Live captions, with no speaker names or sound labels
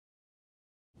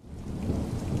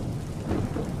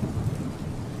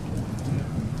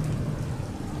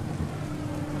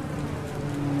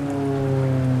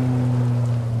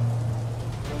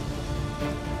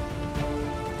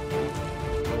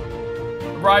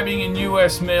arriving in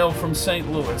U.S. mail from St.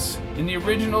 Louis in the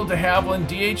original de Havilland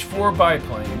DH-4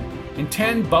 biplane in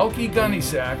 10 bulky gunny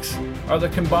sacks are the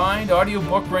combined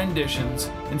audiobook renditions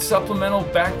and supplemental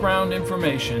background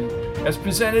information as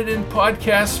presented in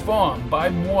podcast form by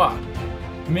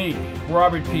me,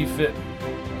 Robert P. Fitton.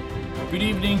 Good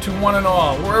evening to one and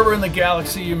all, wherever in the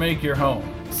galaxy you make your home.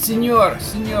 Senor,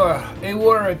 a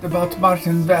word about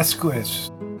Martin Vasquez.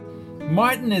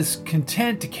 Martin is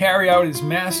content to carry out his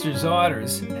master's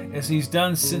orders, as he's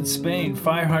done since Spain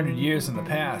 500 years in the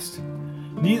past.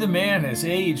 Neither man has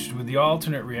aged with the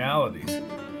alternate realities.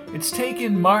 It's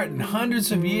taken Martin hundreds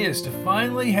of years to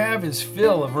finally have his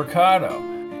fill of Ricardo.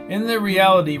 In the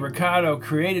reality Ricardo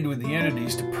created with the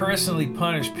entities to personally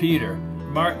punish Peter,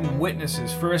 Martin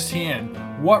witnesses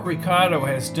firsthand what Ricardo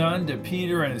has done to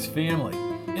Peter and his family.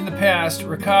 In the past,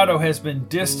 Ricardo has been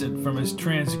distant from his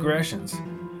transgressions,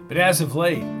 but as of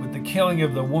late, with the killing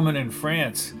of the woman in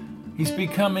France, he's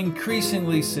become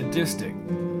increasingly sadistic.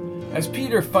 As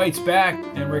Peter fights back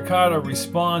and Ricardo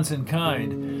responds in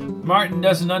kind, Martin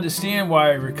doesn't understand why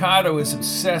Ricardo is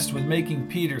obsessed with making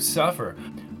Peter suffer,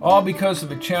 all because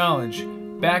of a challenge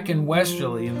back in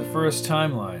Westerly in the first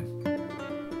timeline.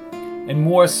 And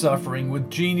more suffering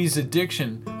with Jeannie's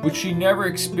addiction, which she never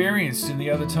experienced in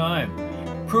the other time.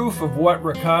 Proof of what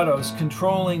Ricardo's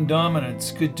controlling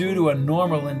dominance could do to a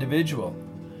normal individual.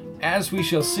 As we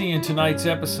shall see in tonight's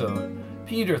episode,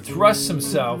 Peter thrusts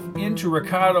himself into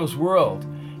Ricardo's world,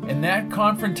 and that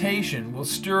confrontation will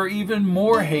stir even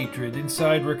more hatred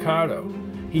inside Ricardo.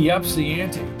 He ups the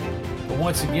ante. But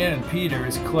once again, Peter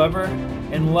is clever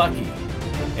and lucky.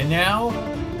 And now,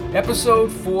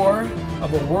 Episode 4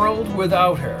 of A World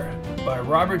Without Her by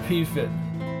Robert P. Fitton.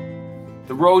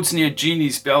 The roads near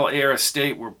Jeannie's Bel Air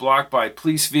estate were blocked by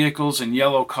police vehicles and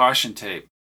yellow caution tape.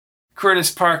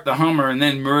 Curtis parked the Hummer and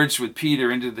then merged with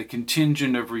Peter into the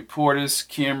contingent of reporters,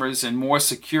 cameras, and more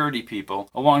security people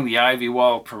along the ivy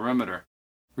wall perimeter.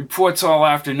 Reports all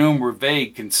afternoon were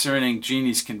vague concerning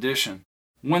Jeannie's condition.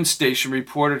 One station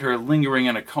reported her lingering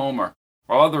in a coma,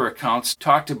 while other accounts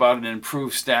talked about an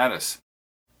improved status.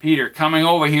 "Peter, coming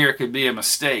over here could be a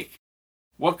mistake."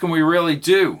 "What can we really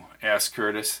do?" asked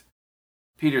Curtis.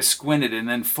 Peter squinted and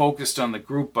then focused on the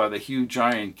group by the huge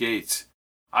iron gates.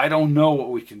 "I don't know what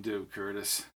we can do,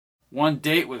 Curtis. One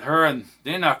date with her and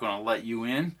they're not going to let you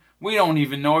in. We don't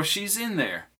even know if she's in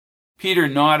there." Peter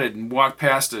nodded and walked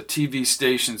past a TV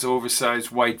station's oversized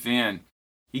white van.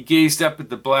 He gazed up at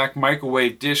the black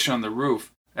microwave dish on the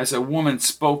roof as a woman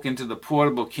spoke into the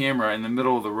portable camera in the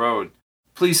middle of the road.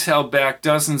 Police held back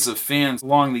dozens of fans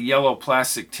along the yellow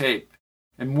plastic tape,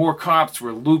 and more cops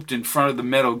were looped in front of the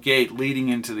metal gate leading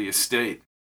into the estate.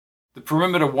 The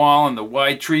perimeter wall and the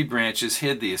wide tree branches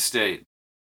hid the estate.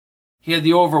 He had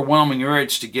the overwhelming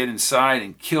urge to get inside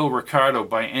and kill Ricardo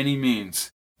by any means,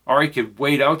 or he could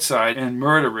wait outside and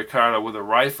murder Ricardo with a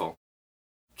rifle.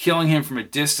 Killing him from a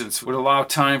distance would allow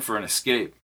time for an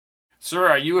escape. "Sir,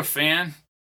 are you a fan?"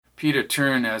 Peter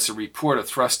turned as a reporter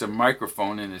thrust a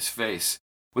microphone in his face.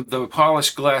 With the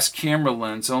polished glass camera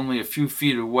lens only a few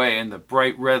feet away and the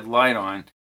bright red light on,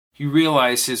 he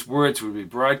realized his words would be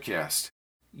broadcast.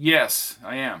 "Yes,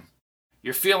 I am.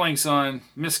 Your feelings on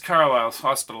Miss Carlyle's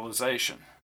hospitalization?"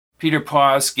 Peter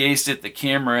paused, gazed at the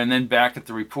camera, and then back at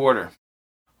the reporter.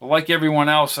 "Well, like everyone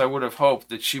else, I would have hoped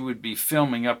that she would be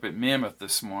filming up at Mammoth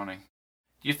this morning.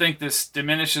 Do you think this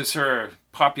diminishes her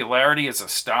popularity as a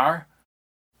star?"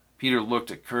 Peter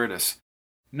looked at Curtis.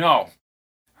 "No.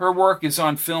 Her work is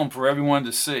on film for everyone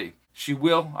to see. She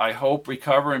will, I hope,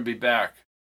 recover and be back.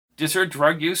 Does her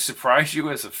drug use surprise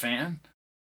you as a fan?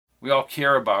 We all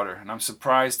care about her, and I'm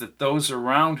surprised that those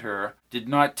around her did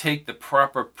not take the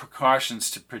proper precautions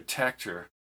to protect her."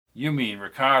 "You mean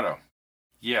Ricardo?"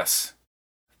 "Yes."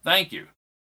 "Thank you."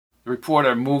 The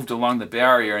reporter moved along the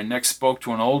barrier and next spoke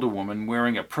to an older woman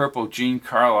wearing a purple Jean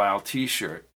Carlisle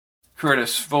t-shirt.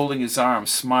 Curtis, folding his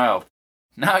arms, smiled.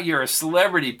 "Now you're a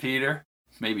celebrity, Peter."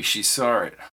 Maybe she saw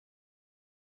it.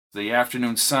 The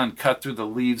afternoon sun cut through the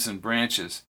leaves and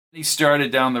branches. He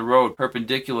started down the road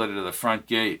perpendicular to the front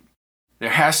gate. There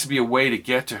has to be a way to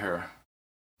get to her.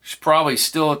 She's probably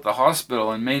still at the hospital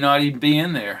and may not even be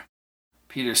in there.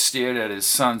 Peter stared at his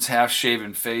son's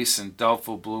half-shaven face and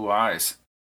doubtful blue eyes.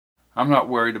 "I'm not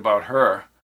worried about her."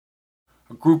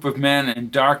 A group of men in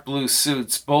dark blue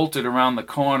suits bolted around the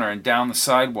corner and down the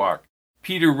sidewalk.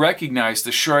 Peter recognized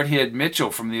the short-haired Mitchell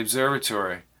from the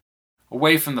observatory.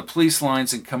 Away from the police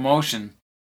lines and commotion,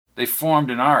 they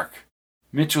formed an arc.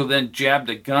 Mitchell then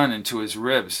jabbed a gun into his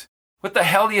ribs. "What the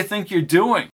hell do you think you're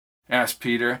doing?" asked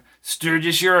Peter.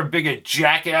 "Sturgis, you're a bigger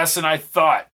jackass than I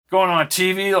thought. Going on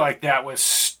TV like that was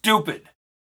stupid."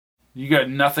 "You got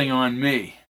nothing on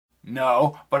me."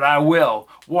 No, but I will.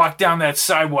 Walk down that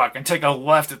sidewalk and take a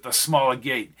left at the smaller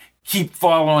gate. Keep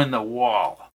following the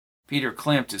wall. Peter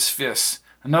clamped his fists.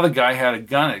 Another guy had a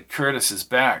gun at Curtis's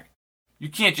back. You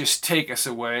can't just take us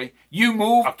away. You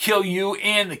move, I'll kill you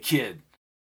and the kid.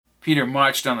 Peter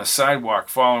marched on the sidewalk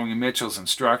following Mitchell's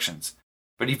instructions,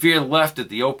 but he veered left at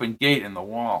the open gate in the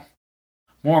wall.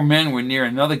 More men were near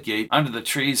another gate under the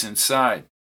trees inside.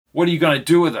 What are you going to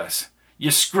do with us?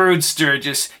 You're screwed,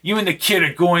 Sturgis. You and the kid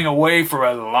are going away for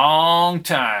a long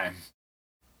time.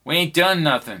 We ain't done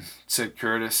nothing, said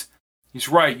Curtis. He's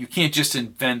right, you can't just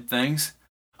invent things.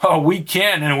 Oh, we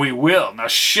can and we will. Now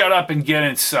shut up and get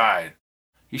inside.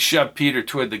 He shoved Peter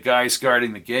toward the guys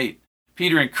guarding the gate.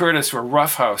 Peter and Curtis were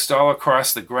roughhoused all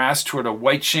across the grass toward a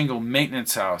white shingle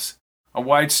maintenance house. A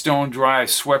wide stone drive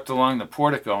swept along the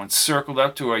portico and circled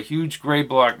up to a huge gray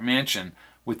block mansion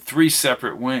with 3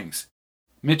 separate wings.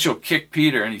 Mitchell kicked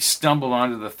Peter and he stumbled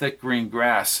onto the thick green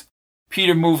grass.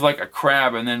 Peter moved like a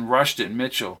crab and then rushed at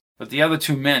Mitchell, but the other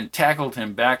 2 men tackled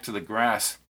him back to the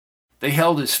grass. They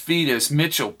held his feet as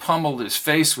Mitchell pummeled his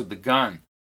face with the gun.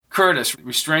 Curtis,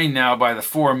 restrained now by the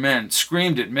 4 men,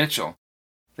 screamed at Mitchell.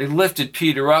 They lifted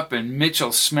Peter up and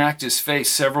Mitchell smacked his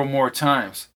face several more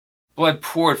times. Blood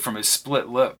poured from his split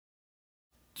lip.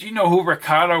 Do you know who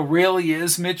Ricardo really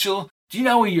is, Mitchell? Do you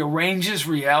know he arranges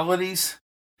realities?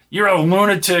 You're a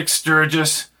lunatic,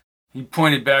 Sturgis. He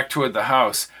pointed back toward the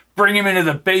house. Bring him into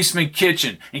the basement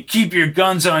kitchen and keep your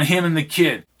guns on him and the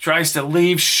kid. Tries to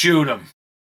leave, shoot him.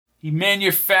 He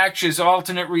manufactures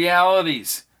alternate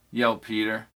realities, yelled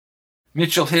Peter.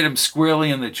 Mitchell hit him squarely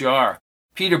in the jaw.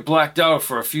 Peter blacked out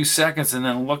for a few seconds and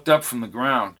then looked up from the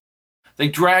ground. They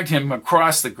dragged him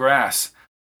across the grass.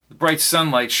 The bright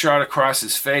sunlight shot across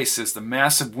his face as the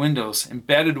massive windows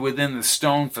embedded within the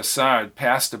stone facade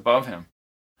passed above him.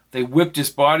 They whipped his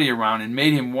body around and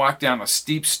made him walk down a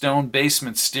steep stone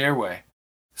basement stairway.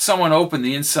 Someone opened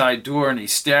the inside door and he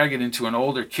staggered into an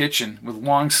older kitchen with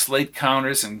long slate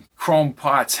counters and chrome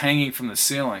pots hanging from the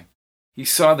ceiling. He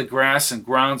saw the grass and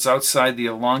grounds outside the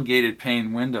elongated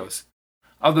pane windows.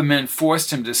 Other men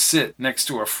forced him to sit next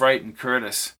to a frightened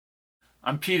Curtis.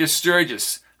 I'm Peter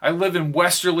Sturgis. I live in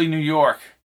Westerly, New York.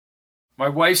 My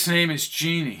wife's name is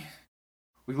Jeannie.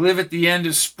 We live at the end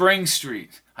of Spring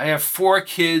Street. I have 4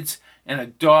 kids and a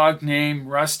dog named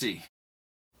Rusty.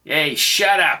 Hey,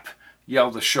 shut up,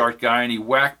 yelled the short guy, and he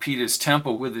whacked Peter's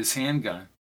temple with his handgun.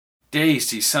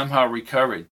 Dazed, he somehow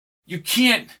recovered. You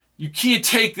can't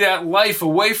take that life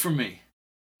away from me.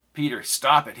 Peter,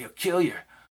 stop it, he'll kill you.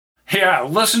 Yeah,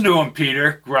 listen to him,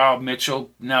 Peter, growled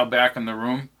Mitchell, now back in the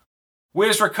room.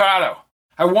 Where's Ricardo?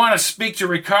 I want to speak to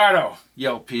Ricardo,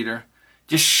 yelled Peter.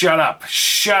 Just shut up,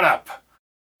 shut up.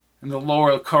 In the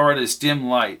lower corridor's dim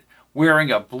light,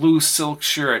 wearing a blue silk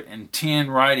shirt and tan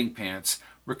riding pants,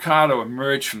 Ricardo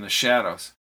emerged from the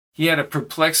shadows. He had a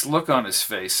perplexed look on his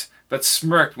face, but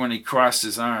smirked when he crossed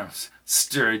his arms.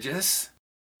 Sturgis?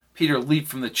 Peter leaped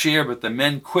from the chair, but the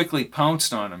men quickly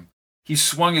pounced on him. He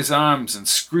swung his arms and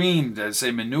screamed as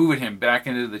they maneuvered him back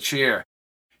into the chair.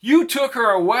 You took her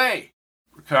away!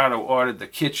 Ricardo ordered the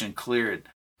kitchen cleared.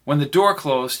 When the door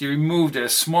closed, he removed a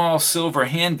small silver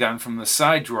handgun from the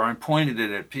side drawer and pointed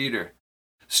it at Peter.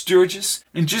 Sturgis,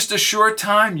 in just a short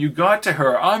time you got to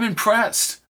her. I'm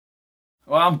impressed.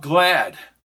 Well, I'm glad.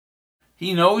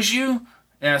 He knows you?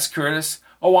 Asked Curtis.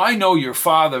 Oh, I know your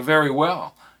father very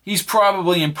well. He's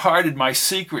probably imparted my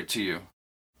secret to you.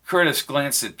 Curtis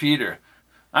glanced at Peter.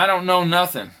 I don't know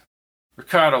nothing.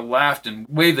 Ricardo laughed and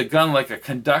waved the gun like a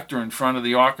conductor in front of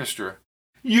the orchestra.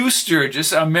 You,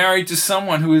 Sturgis, are married to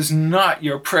someone who is not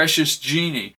your precious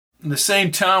Jeannie, in the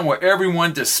same town where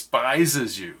everyone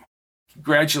despises you.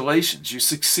 Congratulations, you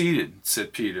succeeded,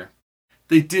 said Peter.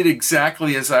 They did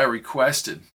exactly as I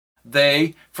requested.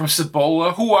 They? From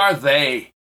Cibola? Who are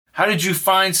they? How did you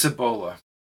find Cibola?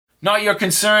 Not your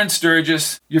concern,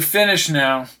 Sturgis. You're finished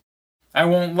now. I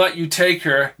won't let you take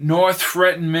her, nor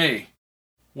threaten me.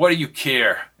 What do you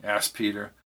care? Asked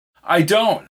Peter. I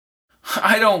don't.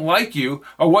 I don't like you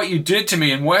or what you did to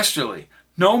me in Westerly.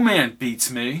 No man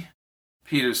beats me.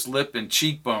 Peter's lip and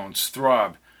cheekbones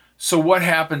throbbed. So what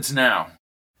happens now?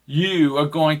 You are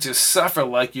going to suffer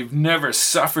like you've never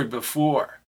suffered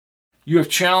before. You have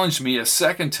challenged me a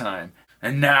second time,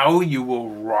 and now you will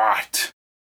rot.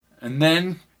 And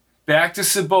then back to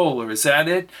Cibola, is that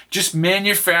it? Just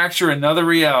manufacture another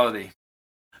reality.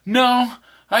 No,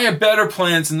 I have better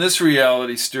plans in this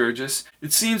reality, Sturgis.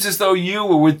 It seems as though you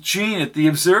were with Jean at the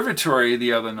observatory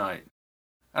the other night.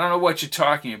 I don't know what you're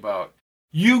talking about.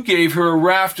 You gave her a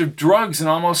raft of drugs and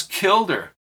almost killed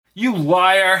her. You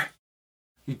liar!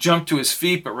 He jumped to his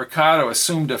feet, but Ricardo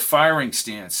assumed a firing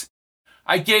stance.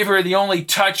 I gave her the only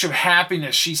touch of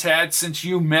happiness she's had since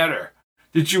you met her.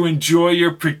 Did you enjoy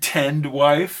your pretend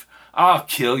wife? I'll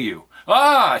kill you.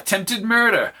 Ah, attempted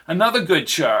murder. Another good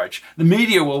charge. The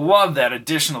media will love that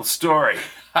additional story.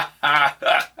 He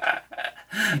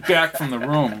backed from the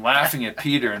room, laughing at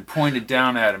Peter, and pointed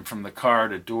down at him from the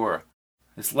corridor door.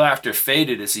 His laughter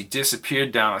faded as he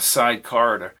disappeared down a side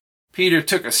corridor. Peter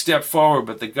took a step forward,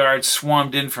 but the guards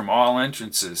swarmed in from all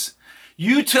entrances.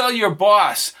 You tell your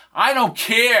boss, I don't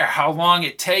care how long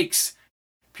it takes.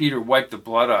 Peter wiped the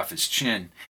blood off his chin.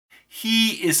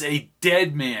 He is a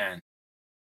dead man.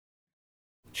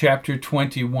 Chapter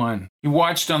 21. He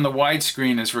watched on the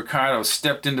widescreen as Ricardo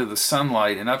stepped into the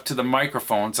sunlight and up to the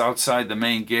microphones outside the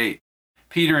main gate.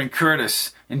 Peter and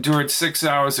Curtis endured 6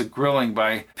 hours of grilling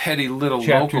by petty little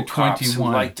local cops who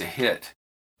liked to hit.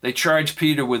 They charged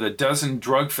Peter with a dozen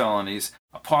drug felonies,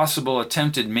 a possible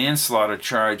attempted manslaughter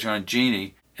charge on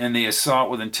Jeannie, and the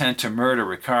assault with intent to murder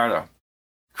Ricardo.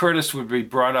 Curtis would be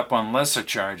brought up on lesser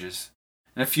charges.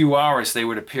 In a few hours they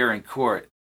would appear in court.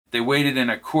 They waited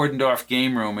in a cordoned-off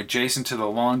game room adjacent to the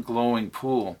long glowing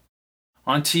pool.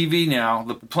 On TV now,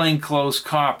 the plainclothes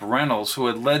cop, Reynolds, who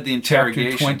had led the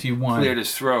interrogation, cleared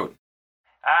his throat.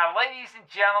 Ladies and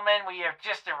gentlemen, we have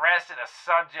just arrested a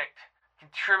subject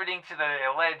contributing to the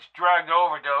alleged drug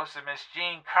overdose of Miss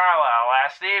Jean Carlisle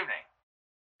last evening.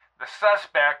 The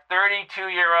suspect,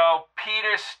 32-year-old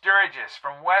Peter Sturgis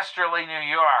from Westerly, New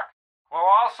York, will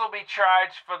also be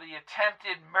charged for the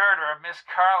attempted murder of Miss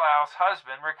Carlisle's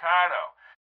husband, Ricardo,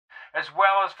 as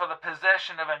well as for the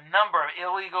possession of a number of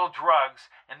illegal drugs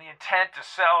and the intent to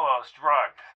sell those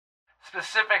drugs.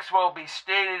 Specifics will be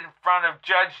stated in front of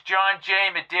Judge John J.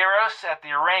 Medeiros at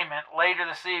the arraignment later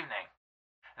this evening.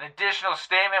 An additional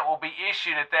statement will be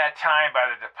issued at that time by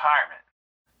the department.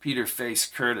 Peter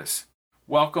faced Curtis.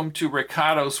 Welcome to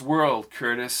Ricardo's world,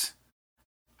 Curtis.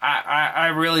 I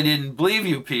really didn't believe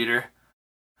you, Peter.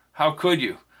 How could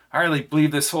you? I hardly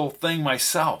believe this whole thing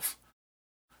myself.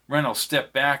 Reynolds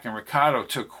stepped back and Ricardo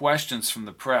took questions from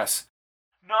the press.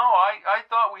 No, I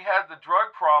thought we had the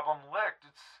drug problem licked.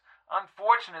 It's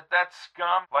unfortunate that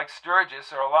scum like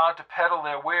Sturgis are allowed to peddle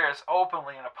their wares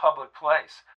openly in a public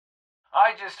place.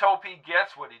 I just hope he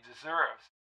gets what he deserves.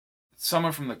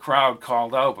 Someone from the crowd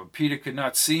called out, but Peter could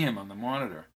not see him on the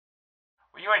monitor.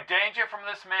 Were you in danger from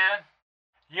this man?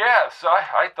 Yes,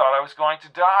 I thought I was going to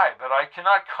die, but I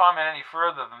cannot comment any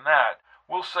further than that.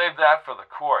 We'll save that for the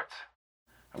courts.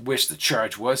 I wish the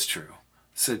charge was true,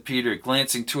 said Peter,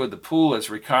 glancing toward the pool as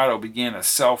Ricardo began a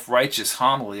self-righteous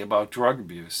homily about drug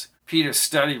abuse. Peter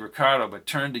studied Ricardo but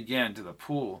turned again to the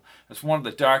pool as one of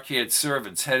the dark-haired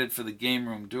servants headed for the game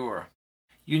room door.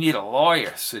 You need a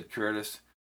lawyer, said Curtis.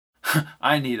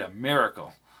 I need a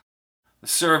miracle. The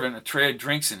servant, a tray of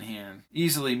drinks in hand,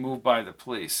 easily moved by the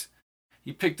police.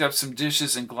 He picked up some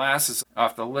dishes and glasses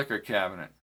off the liquor cabinet.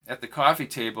 At the coffee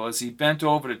table, as he bent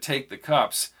over to take the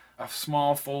cups, a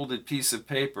small folded piece of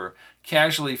paper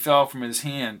casually fell from his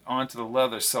hand onto the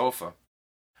leather sofa.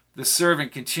 The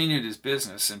servant continued his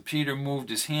business, and Peter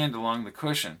moved his hand along the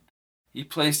cushion. He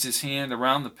placed his hand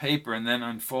around the paper and then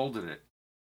unfolded it.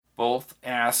 Both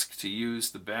asked to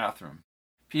use the bathroom.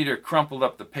 Peter crumpled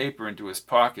up the paper into his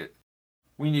pocket.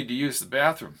 We need to use the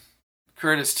bathroom.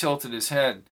 Curtis tilted his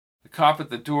head. The cop at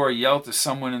the door yelled to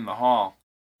someone in the hall.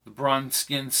 The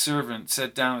bronze-skinned servant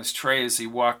set down his tray as he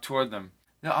walked toward them.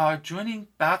 There are adjoining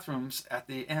bathrooms at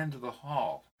the end of the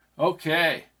hall.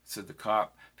 Okay, said the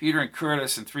cop. Peter and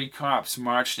Curtis and 3 cops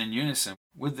marched in unison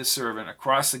with the servant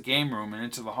across the game room and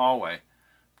into the hallway.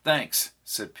 Thanks,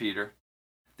 said Peter.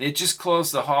 They had just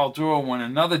closed the hall door when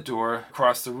another door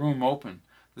across the room opened.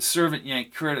 The servant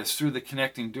yanked Curtis through the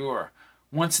connecting door.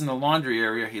 Once in the laundry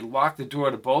area, he locked the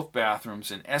door to both bathrooms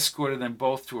and escorted them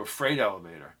both to a freight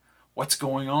elevator. What's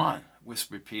going on?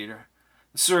 Whispered Peter.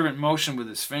 The servant motioned with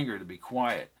his finger to be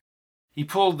quiet. He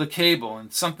pulled the cable,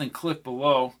 and something clicked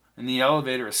below, and the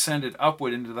elevator ascended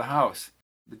upward into the house.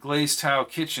 The glazed tile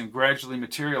kitchen gradually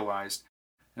materialized,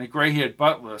 and a gray-haired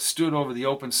butler stood over the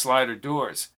open slider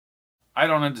doors. I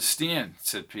don't understand,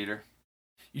 said Peter.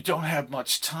 You don't have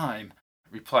much time,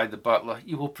 replied the butler.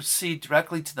 You will proceed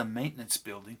directly to the maintenance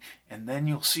building, and then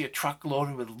you'll see a truck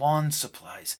loaded with lawn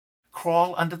supplies.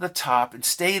 Crawl under the top and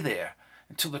stay there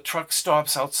until the truck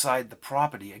stops outside the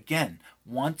property again,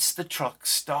 once the truck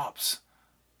stops.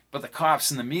 But the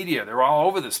cops and the media, they're all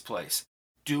over this place.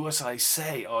 Do as I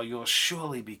say, or you'll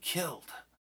surely be killed.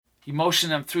 He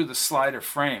motioned them through the slider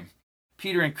frame.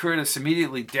 Peter and Curtis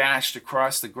immediately dashed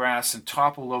across the grass and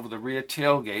toppled over the rear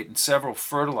tailgate and several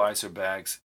fertilizer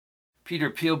bags.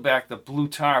 Peter peeled back the blue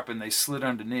tarp and they slid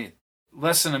underneath.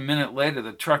 Less than a minute later,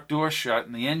 the truck door shut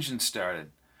and the engine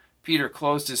started. Peter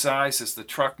closed his eyes as the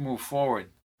truck moved forward.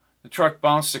 The truck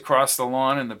bounced across the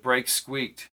lawn and the brakes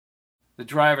squeaked. The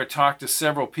driver talked to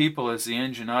several people as the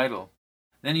engine idled.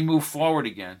 Then he moved forward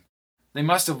again. They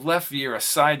must have left via a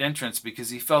side entrance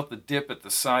because he felt the dip at the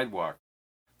sidewalk.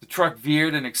 The truck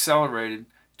veered and accelerated,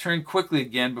 turned quickly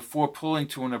again before pulling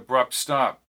to an abrupt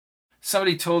stop.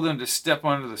 Somebody told them to step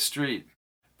onto the street.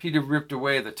 Peter ripped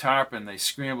away the tarp and they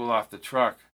scrambled off the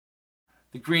truck.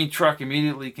 The green truck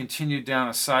immediately continued down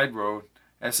a side road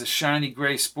as a shiny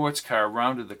gray sports car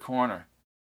rounded the corner.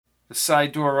 The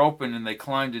side door opened and they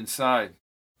climbed inside.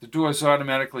 The doors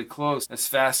automatically closed as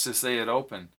fast as they had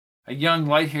opened. A young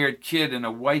light-haired kid in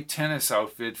a white tennis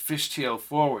outfit fishtailed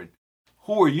forward.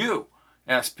 "Who are you?"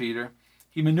 asked Peter.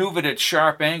 He maneuvered at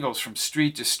sharp angles from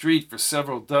street to street for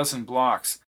several dozen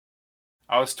blocks.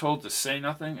 "I was told to say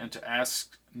nothing and to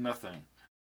ask nothing."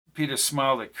 Peter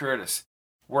smiled at Curtis.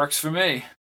 "Works for me."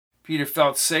 Peter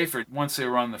felt safer once they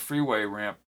were on the freeway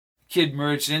ramp. The kid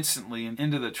merged instantly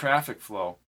into the traffic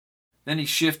flow. Then he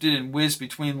shifted and whizzed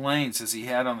between lanes as he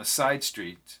had on the side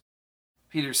streets.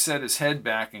 Peter set his head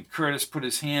back and Curtis put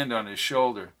his hand on his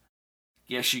shoulder.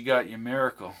 "Guess you got your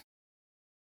miracle."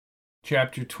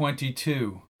 Chapter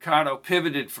 22. Ricardo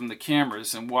pivoted from the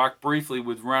cameras and walked briefly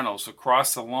with Reynolds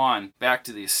across the lawn back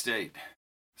to the estate.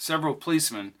 Several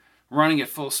policemen, running at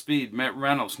full speed, met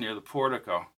Reynolds near the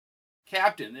portico.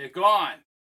 "Captain, they're gone."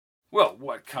 "Well,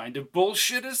 what kind of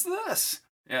bullshit is this?"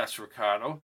 asked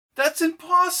Ricardo. "That's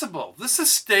impossible. This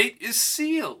estate is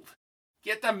sealed."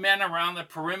 "Get the men around the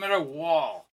perimeter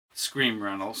wall," screamed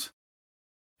Reynolds.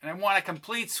 "And I want a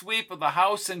complete sweep of the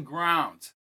house and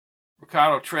grounds."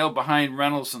 Ricardo trailed behind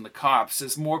Reynolds and the cops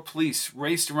as more police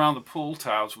raced around the pool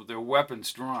tiles with their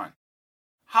weapons drawn.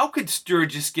 How could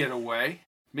Sturgis get away?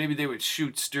 Maybe they would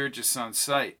shoot Sturgis on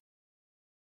sight.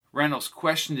 Reynolds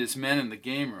questioned his men in the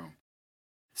game room.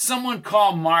 "Someone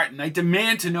call Martin. I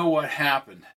demand to know what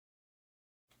happened."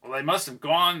 "Well, they must have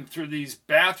gone through these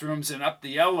bathrooms and up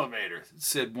the elevator,"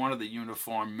 said one of the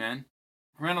uniformed men.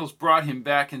 Reynolds brought him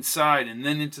back inside and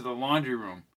then into the laundry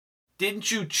room.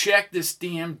 "Didn't you check this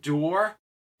damn door?"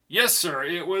 "Yes, sir.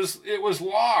 It was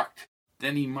locked."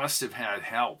 Then he must have had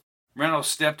help. Reynolds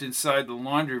stepped inside the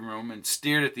laundry room and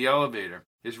stared at the elevator.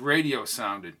 His radio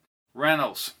sounded.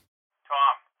 "Reynolds."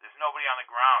 "Tom, there's nobody on the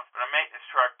grounds, but a maintenance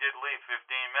truck did leave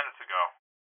 15 minutes ago."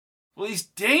 "Well, he's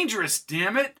dangerous,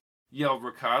 damn it!" yelled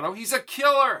Ricardo. "He's a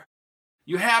killer!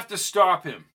 You have to stop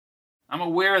him." "I'm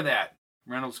aware of that."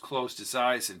 Reynolds closed his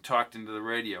eyes and talked into the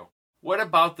radio. "What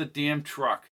about the damn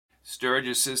truck?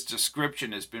 Sturgis's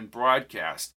description has been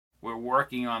broadcast. We're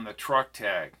working on the truck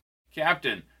tag."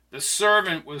 "Captain, the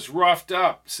servant was roughed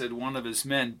up," said one of his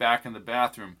men back in the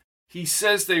bathroom. "He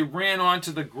says they ran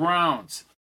onto the grounds."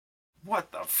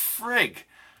 "What the frig?"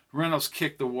 Reynolds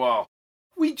kicked the wall.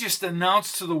 "We just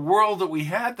announced to the world that we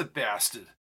had the bastard.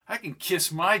 I can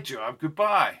kiss my job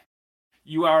goodbye."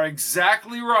 "You are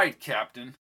exactly right,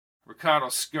 Captain." Ricardo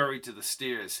scurried to the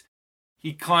stairs.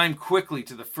 He climbed quickly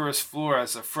to the first floor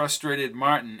as a frustrated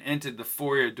Martin entered the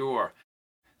foyer door.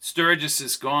 "Sturgis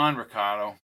is gone,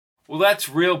 Ricardo." "Well, that's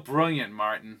real brilliant,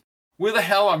 Martin. Where the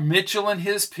hell are Mitchell and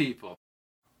his people?"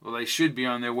 "Well, they should be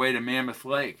on their way to Mammoth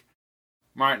Lake."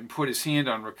 Martin put his hand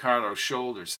on Ricardo's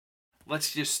shoulders.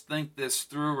 "Let's just think this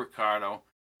through, Ricardo.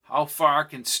 How far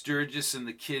can Sturgis and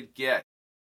the kid get?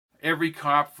 Every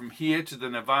cop from here to the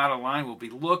Nevada line will be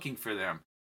looking for them.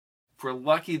 If we're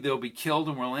lucky, they'll be killed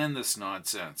and we'll end this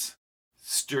nonsense.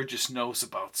 Sturgis knows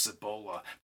about Cibola.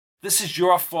 This is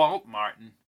your fault,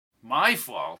 Martin." "My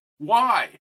fault?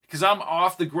 Why? Because I'm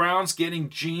off the grounds getting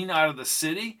Jean out of the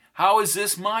city? How is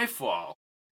this my fault?"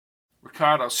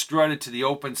 Ricardo strutted to the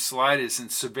open sliders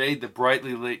and surveyed the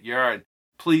brightly lit yard.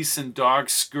 Police and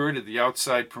dogs skirted the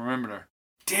outside perimeter.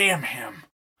 "Damn him!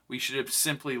 We should have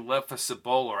simply left for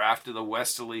Cibola after the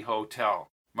Westerly Hotel."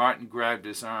 Martin grabbed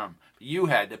his arm. "You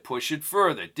had to push it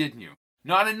further, didn't you?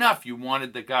 Not enough you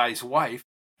wanted the guy's wife.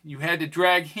 You had to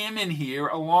drag him in here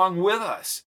along with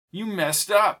us. You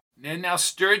messed up. And now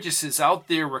Sturgis is out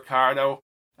there, Ricardo.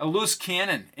 A loose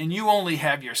cannon, and you only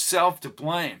have yourself to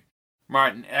blame."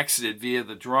 Martin exited via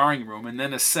the drawing room and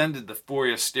then ascended the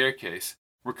foyer staircase.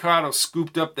 Ricardo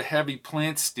scooped up the heavy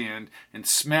plant stand and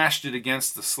smashed it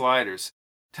against the sliders.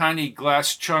 Tiny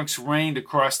glass chunks rained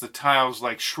across the tiles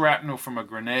like shrapnel from a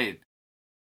grenade.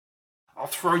 "I'll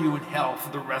throw you in hell for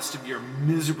the rest of your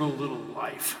miserable little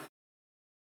life."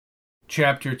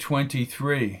 Chapter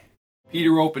 23.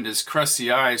 Peter opened his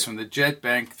crusty eyes when the jet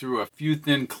banked through a few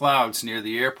thin clouds near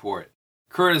the airport.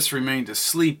 Curtis remained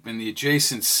asleep in the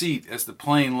adjacent seat as the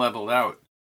plane leveled out.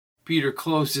 Peter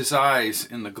closed his eyes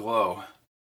in the glow.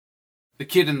 The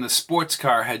kid in the sports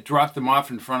car had dropped them off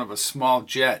in front of a small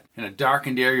jet in a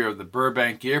darkened area of the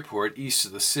Burbank airport east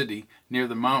of the city near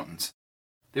the mountains.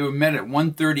 They were met at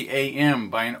 1:30 a.m.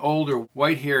 by an older,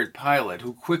 white-haired pilot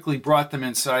who quickly brought them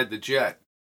inside the jet.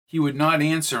 He would not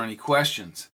answer any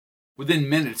questions. Within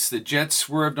minutes, the jet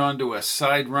swerved onto a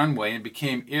side runway and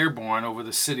became airborne over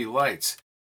the city lights,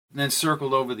 then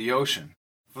circled over the ocean.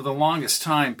 For the longest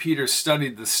time, Peter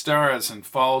studied the stars and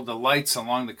followed the lights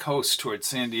along the coast toward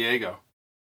San Diego.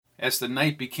 As the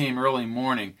night became early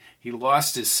morning, he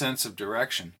lost his sense of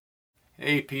direction.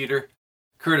 "Hey, Peter."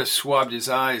 Curtis swabbed his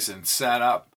eyes and sat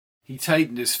up. He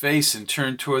tightened his face and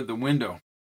turned toward the window.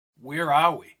 "Where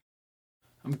are we?"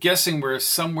 "I'm guessing we're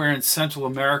somewhere in Central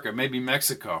America, maybe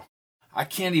Mexico. I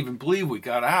can't even believe we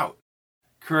got out."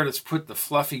 Curtis put the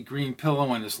fluffy green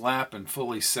pillow in his lap and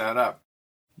fully sat up.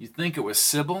 "You think it was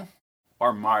Sybil?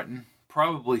 Or Martin?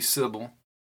 Probably Sybil.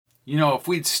 You know, if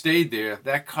we'd stayed there,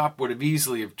 that cop would have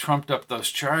easily trumped up those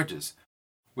charges.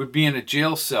 We'd be in a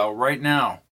jail cell right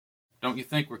now. Don't you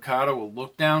think Ricardo will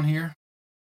look down here?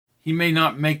 He may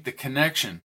not make the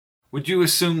connection. Would you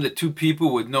assume that two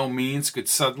people with no means could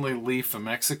suddenly leave for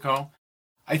Mexico?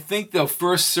 I think they'll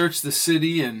first search the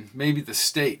city and maybe the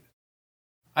state.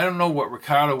 I don't know what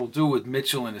Ricardo will do with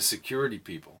Mitchell and his security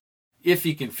people, if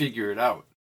he can figure it out.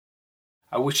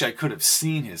 I wish I could have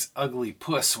seen his ugly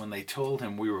puss when they told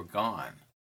him we were gone.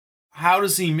 How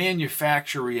does he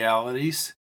manufacture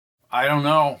realities? I don't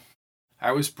know.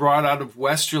 I was brought out of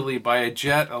Westerly by a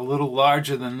jet a little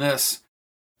larger than this.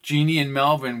 Jeannie and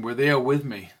Melvin were there with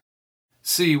me.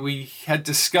 See, we had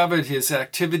discovered his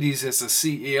activities as the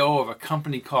CEO of a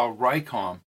company called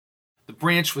Rycom. The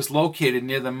branch was located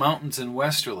near the mountains in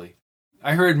Westerly.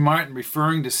 I heard Martin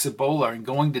referring to Cibola and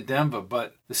going to Denver,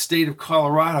 but the state of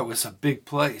Colorado is a big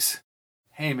place.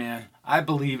 Hey man, I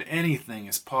believe anything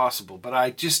is possible, but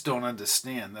I just don't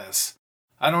understand this.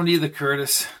 I don't either,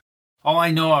 Curtis. All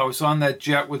I know, I was on that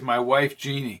jet with my wife,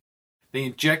 Jeannie. They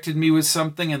injected me with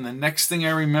something, and the next thing I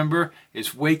remember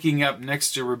is waking up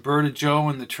next to Roberta Joe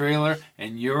in the trailer,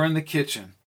 and you're in the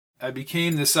kitchen. I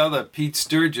became this other Pete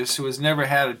Sturgis who has never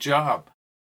had a job.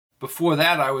 Before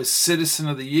that, I was Citizen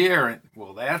of the Year, and,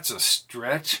 well, that's a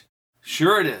stretch.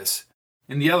 Sure it is.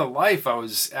 In the other life, I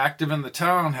was active in the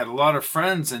town, had a lot of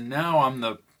friends, and now I'm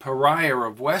the pariah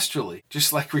of Westerly,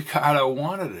 just like Ricardo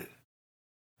wanted it.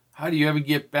 How do you ever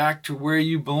get back to where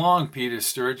you belong, Peter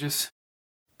Sturgis?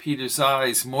 Peter's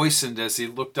eyes moistened as he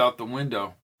looked out the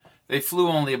window. They flew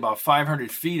only about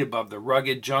 500 feet above the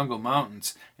rugged jungle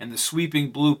mountains, and the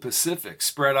sweeping blue Pacific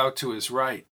spread out to his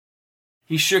right.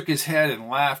 He shook his head and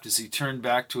laughed as he turned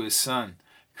back to his son.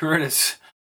 "Curtis,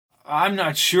 I'm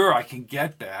not sure I can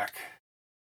get back."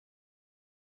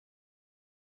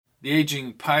 The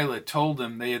aging pilot told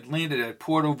him they had landed at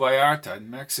Puerto Vallarta in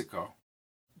Mexico.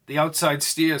 The outside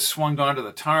stairs swung onto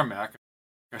the tarmac.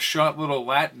 A short little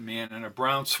Latin man in a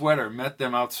brown sweater met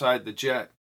them outside the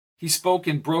jet. He spoke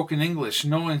in broken English,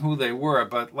 knowing who they were,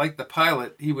 but like the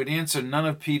pilot, he would answer none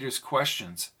of Peter's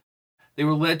questions. They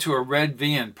were led to a red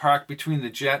van parked between the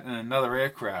jet and another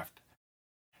aircraft.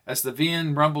 As the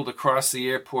van rumbled across the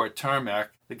airport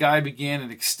tarmac, the guy began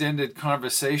an extended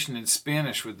conversation in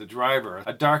Spanish with the driver,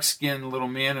 a dark-skinned little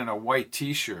man in a white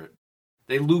t-shirt.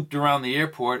 They looped around the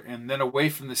airport and then away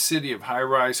from the city of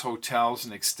high-rise hotels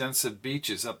and extensive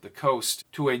beaches up the coast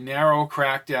to a narrow,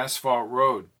 cracked asphalt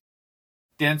road.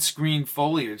 Dense green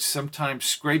foliage sometimes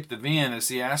scraped the van as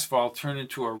the asphalt turned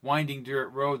into a winding dirt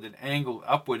road that angled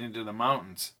upward into the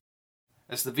mountains.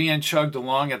 As the van chugged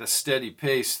along at a steady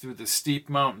pace through the steep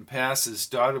mountain passes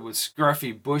dotted with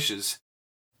scruffy bushes,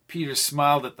 Peter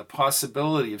smiled at the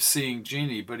possibility of seeing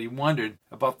Jeannie, but he wondered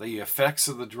about the effects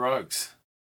of the drugs.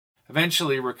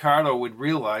 Eventually, Ricardo would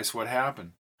realize what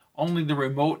happened. Only the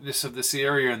remoteness of this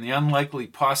area and the unlikely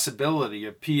possibility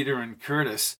of Peter and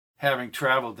Curtis having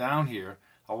traveled down here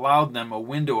allowed them a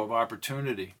window of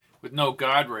opportunity. With no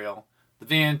guardrail, the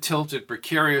van tilted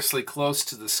precariously close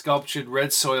to the sculptured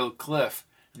red-soiled cliff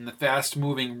and the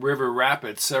fast-moving river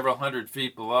rapid several hundred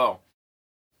feet below.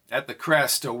 At the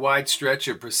crest, a wide stretch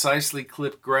of precisely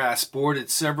clipped grass bordered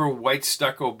several white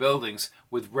stucco buildings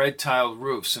with red-tiled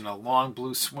roofs and a long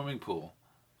blue swimming pool.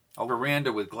 A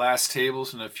veranda with glass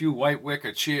tables and a few white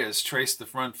wicker chairs traced the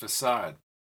front facade.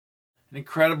 An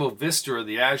incredible vista of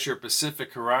the azure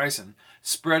Pacific horizon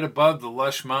spread above the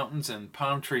lush mountains and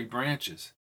palm tree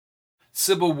branches.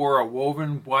 Sybil wore a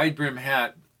woven, wide-brimmed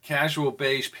hat, casual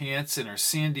beige pants, and her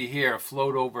sandy hair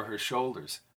flowed over her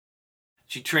shoulders.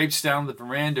 She traipsed down the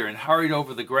veranda and hurried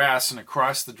over the grass and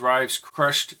across the drive's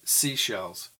crushed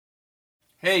seashells.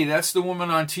 "Hey, that's the woman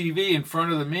on TV in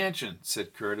front of the mansion,"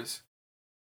 said Curtis.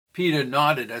 Peter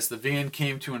nodded as the van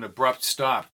came to an abrupt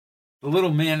stop. The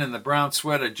little man in the brown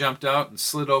sweater jumped out and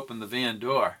slid open the van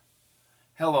door.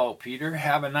 "Hello, Peter.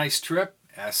 Have a nice trip?"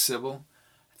 asked Sybil.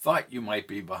 "I thought you might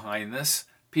be behind this."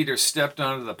 Peter stepped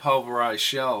onto the pulverized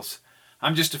shells.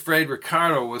 "I'm just afraid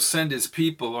Ricardo will send his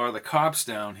people or the cops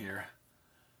down here."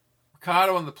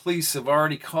 "Ricardo and the police have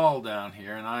already called down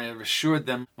here, and I have assured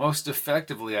them, most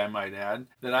effectively I might add,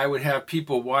 that I would have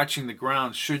people watching the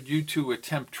grounds should you two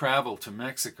attempt travel to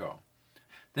Mexico."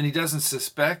 "Then he doesn't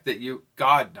suspect that you—"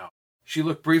 "God, no." She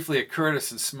looked briefly at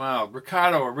Curtis and smiled.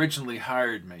 "Ricardo originally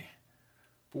hired me."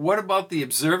 "But what about the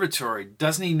observatory?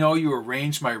 Doesn't he know you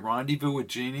arranged my rendezvous with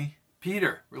Jeannie?"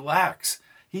 "Peter, relax.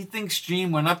 He thinks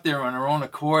Jean went up there on her own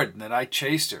accord and that I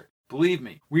chased her. Believe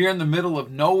me, we are in the middle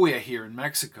of nowhere here in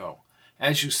Mexico.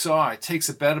 As you saw, it takes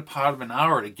a better part of an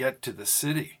hour to get to the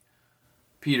city."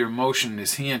 Peter motioned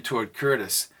his hand toward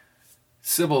Curtis.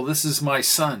 "Sybil, this is my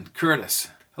son, Curtis."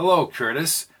 "Hello,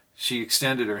 Curtis." She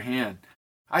extended her hand.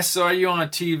 "I saw you on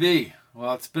TV.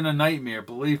 Well, it's been a nightmare,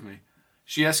 believe me."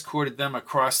 She escorted them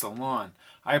across the lawn.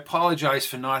 "I apologize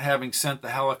for not having sent the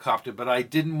helicopter, but I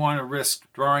didn't want to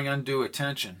risk drawing undue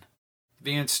attention."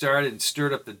 The van started and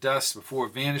stirred up the dust before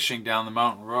vanishing down the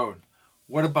mountain road.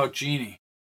 "What about Jeannie?"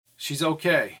 "She's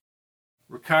okay."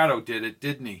 "Ricardo did it,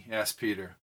 didn't he?" asked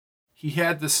Peter. "He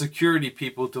had the security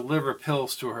people deliver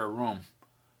pills to her room."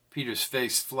 Peter's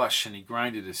face flushed and he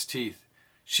grinded his teeth.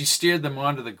 She steered them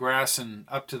onto the grass and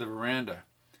up to the veranda.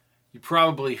 "You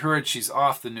probably heard she's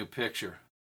off the new picture."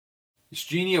 "Is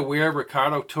Jeannie aware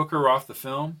Ricardo took her off the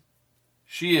film?"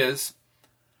 "She is."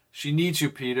 "She needs you,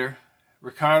 Peter.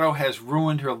 Ricardo has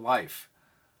ruined her life."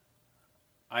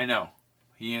 "I know,"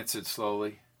 he answered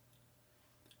slowly.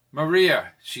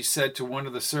 "Maria," she said to one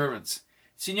of the servants.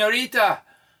 "Señorita,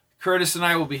 Curtis and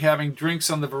I will be having drinks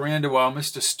on the veranda while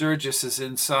Mr. Sturgis is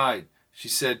inside," she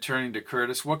said, turning to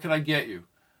Curtis. "What can I get you?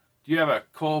 Do you have a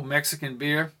cold Mexican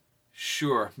beer?"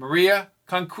 "Sure. Maria,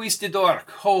 conquistador,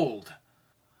 cold."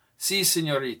 "Si,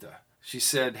 señorita," she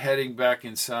said, heading back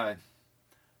inside.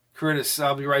 "Curtis,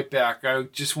 I'll be right back. I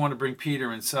just want to bring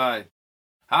Peter inside."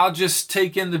 "I'll just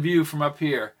take in the view from up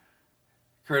here."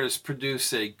 Curtis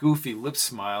produced a goofy lip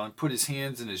smile and put his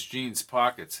hands in his jeans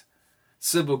pockets.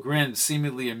 Sybil grinned,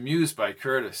 seemingly amused by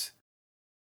Curtis.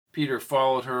 Peter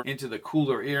followed her into the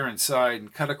cooler air inside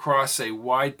and cut across a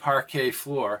wide parquet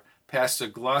floor past a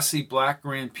glossy black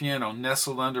grand piano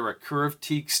nestled under a curved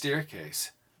teak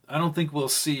staircase. "I don't think we'll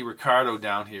see Ricardo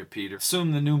down here, Peter.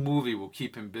 Assume the new movie will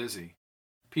keep him busy."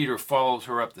 Peter followed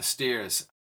her up the stairs.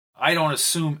 "I don't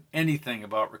assume anything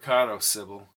about Ricardo,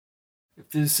 Sybil. If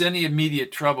there's any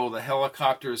immediate trouble, the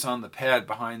helicopter is on the pad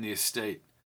behind the estate.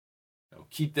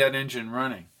 Keep that engine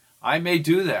running." "I may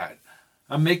do that.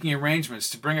 I'm making arrangements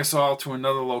to bring us all to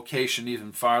another location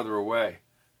even farther away."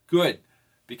 "Good,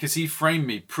 because he framed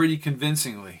me pretty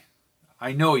convincingly."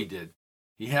 "I know he did.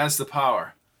 He has the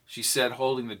power," she said,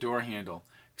 holding the door handle.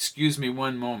 "Excuse me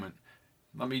one moment.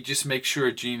 Let me just make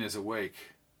sure Jean is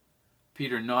awake."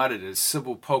 Peter nodded as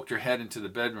Sybil poked her head into the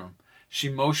bedroom. She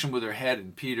motioned with her head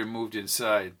and Peter moved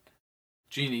inside.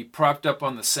 Jeannie, propped up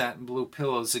on the satin blue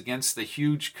pillows against the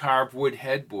huge carved wood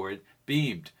headboard,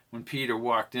 beamed when Peter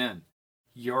walked in.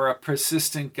 "You're a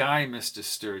persistent guy, Mr.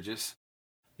 Sturgis."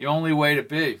 "The only way to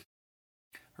be."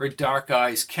 Her dark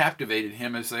eyes captivated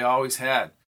him as they always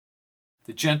had.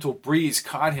 The gentle breeze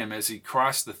caught him as he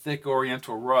crossed the thick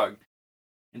oriental rug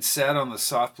and sat on the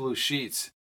soft blue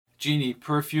sheets. Jeannie,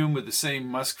 perfumed with the same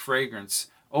musk fragrance,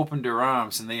 opened her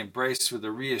arms and they embraced with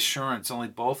a reassurance only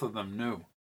both of them knew.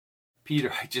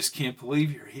 "Peter, I just can't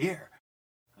believe you're here.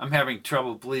 I'm having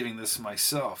trouble believing this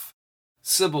myself."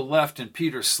 Sybil left and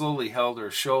Peter slowly held her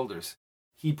shoulders.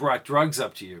 "He brought drugs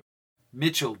up to you."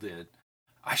 "Mitchell did.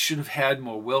 I should have had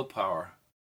more willpower."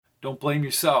 "Don't blame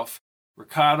yourself.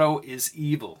 Ricardo is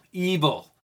evil.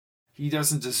 Evil. He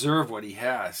doesn't deserve what he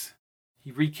has.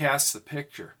 He recasts the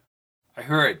picture. I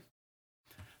heard.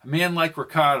 A man like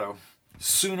Ricardo,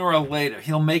 sooner or later,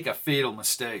 he'll make a fatal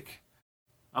mistake.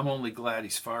 I'm only glad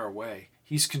he's far away.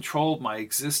 He's controlled my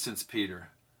existence,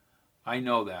 Peter. I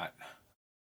know that."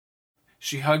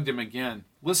 She hugged him again.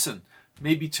 "Listen,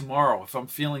 maybe tomorrow, if I'm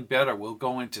feeling better, we'll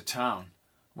go into town.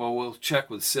 Well, we'll check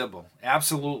with Sybil."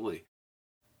 "Absolutely."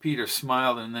 Peter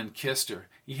smiled and then kissed her.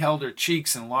 He held her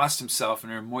cheeks and lost himself in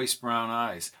her moist brown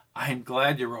eyes. "I'm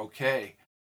glad you're okay."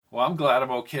 "Well, I'm glad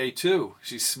I'm okay, too,"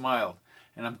 she smiled.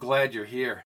 "And I'm glad you're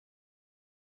here."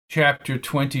 Chapter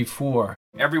 24.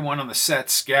 Everyone on the set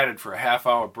scattered for a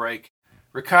half-hour break.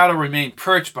 Ricardo remained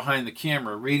perched behind the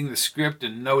camera, reading the script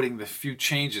and noting the few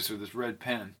changes with his red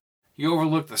pen. He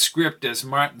overlooked the script as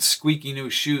Martin's squeaky new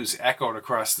shoes echoed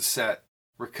across the set.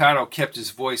 Ricardo kept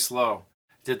his voice low.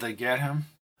 Did they get him?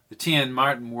 The tan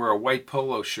Martin wore a white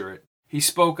polo shirt. He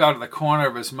spoke out of the corner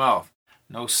of his mouth.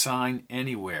 No sign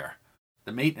anywhere.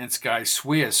 The maintenance guy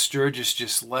swears Sturgis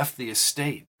just left the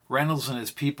estate. Reynolds and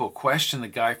his people questioned the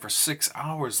guy for 6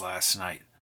 hours last night.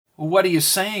 Well, what are you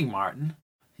saying, Martin?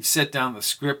 He set down the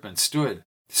script and stood.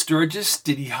 Sturgis,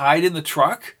 did he hide in the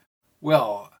truck?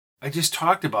 Well, I just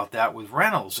talked about that with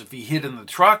Reynolds. If he hid in the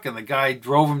truck and the guy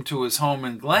drove him to his home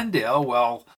in Glendale,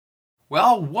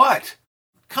 well, what?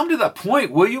 Come to the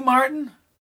point, will you, Martin?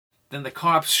 Then the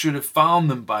cops should have found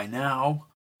them by now.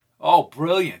 Oh,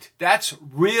 brilliant. That's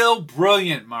real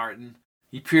brilliant, Martin.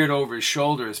 He peered over his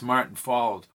shoulder as Martin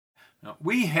followed. No,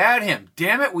 we had him.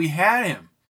 Damn it, we had him.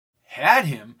 Had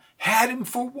him? Had him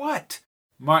for what?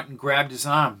 Martin grabbed his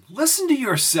arm. Listen to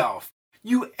yourself.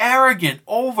 You arrogant,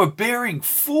 overbearing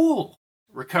fool.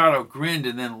 Ricardo grinned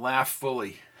and then laughed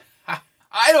fully.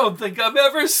 I don't think I've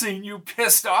ever seen you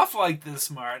pissed off like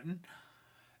this, Martin.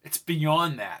 It's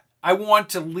beyond that. I want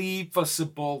to leave for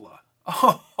Cibola.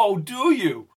 Oh, do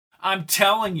you? I'm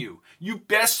telling you, you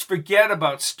best forget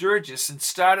about Sturgis and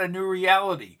start a new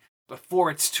reality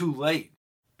before it's too late.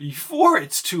 Before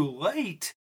it's too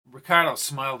late? Ricardo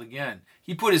smiled again.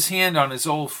 He put his hand on his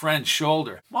old friend's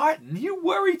shoulder. Martin, you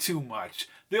worry too much.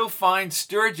 They'll find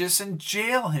Sturgis and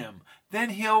jail him.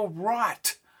 Then he'll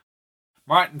rot.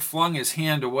 Martin flung his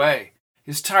hand away.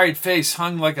 His tired face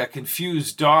hung like a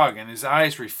confused dog, and his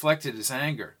eyes reflected his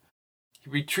anger. He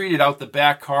retreated out the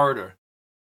back corridor.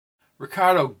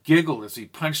 Ricardo giggled as he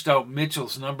punched out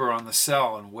Mitchell's number on the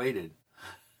cell and waited.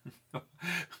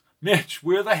 Mitch,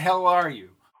 where the hell are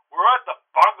you? We're at the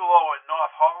bungalow in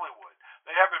North Hollywood.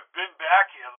 They haven't been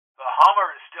back here. The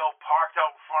Hummer is still parked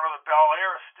out in front of the Bel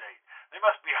Air estate. They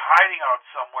must be hiding out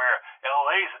somewhere.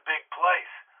 LA's a big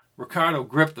place. Ricardo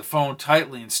gripped the phone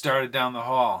tightly and started down the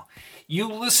hall. You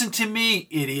listen to me,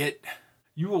 idiot.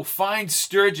 You will find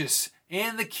Sturgis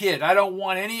and the kid. I don't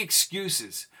want any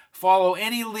excuses. Follow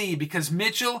any lead, because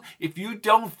Mitchell, if you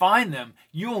don't find them,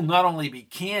 you'll not only be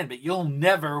canned, but you'll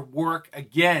never work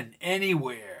again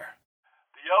anywhere.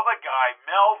 The other guy,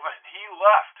 Melvin, he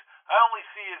left. I only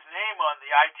see his name on the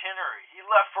itinerary. He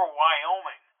left for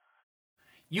Wyoming.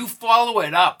 You follow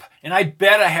it up, and I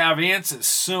better have answers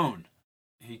soon.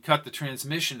 He cut the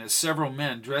transmission as several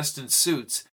men dressed in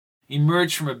suits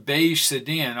emerged from a beige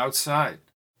sedan outside.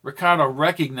 Ricardo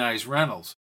recognized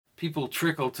Reynolds. People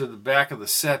trickled to the back of the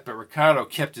set, but Ricardo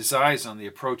kept his eyes on the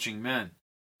approaching men.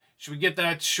 Should we get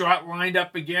that shot lined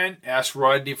up again? Asked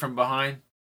Rodney from behind.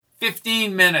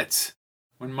 15 minutes.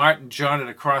 When Martin jaunted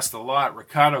across the lot,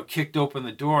 Ricardo kicked open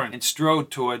the door and strode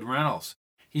toward Reynolds.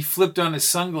 He flipped on his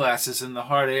sunglasses in the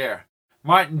hot air.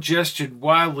 Martin gestured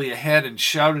wildly ahead and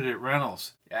shouted at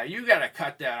Reynolds. Yeah, you gotta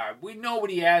cut that out.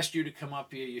 Nobody asked you to come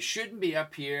up here. You shouldn't be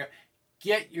up here.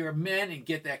 Get your men and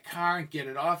get that car and get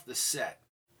it off the set.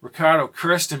 Ricardo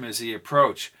cursed him as he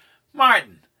approached.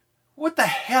 Martin, what the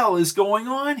hell is going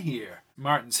on here?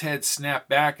 Martin's head snapped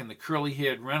back and the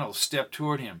curly-haired Reynolds stepped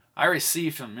toward him. I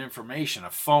received some information,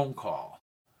 a phone call.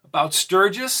 About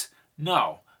Sturgis?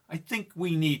 No, I think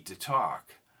we need to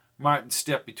talk. Martin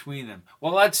stepped between them.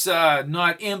 Well, let's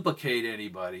not implicate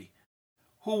anybody.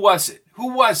 Who was it?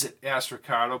 Who was it? Asked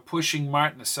Ricardo, pushing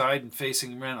Martin aside and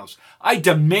facing Reynolds. I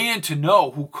demand to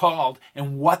know who called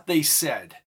and what they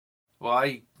said. Well,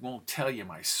 I won't tell you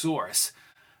my source,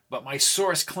 but my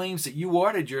source claims that you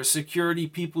ordered your security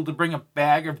people to bring a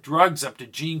bag of drugs up to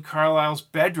Jean Carlisle's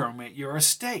bedroom at your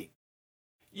estate.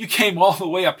 You came all the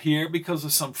way up here because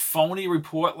of some phony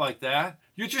report like that?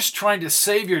 You're just trying to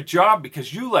save your job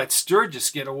because you let Sturgis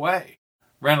get away.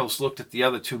 Reynolds looked at the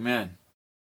other two men.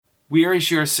 Where is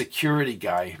your security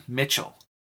guy, Mitchell?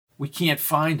 We can't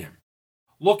find him.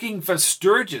 Looking for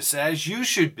Sturgis, as you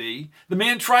should be. The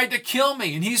man tried to kill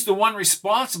me, and he's the one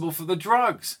responsible for the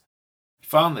drugs. He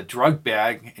found the drug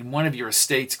bag in one of your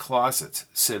estate's closets,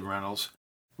 said Reynolds.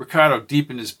 Ricardo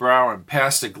deepened his brow and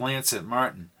passed a glance at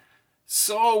Martin.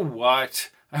 So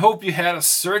what? I hope you had a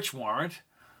search warrant.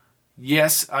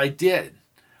 Yes, I did.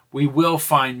 We will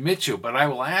find Mitchell, but I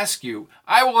will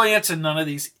answer none of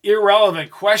these irrelevant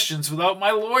questions without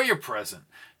my lawyer present.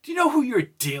 Do you know who you're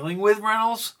dealing with,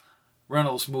 Reynolds?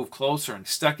 Reynolds moved closer and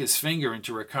stuck his finger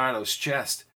into Ricardo's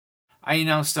chest. I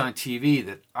announced on TV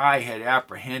that I had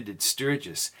apprehended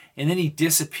Sturgis, and then he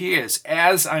disappears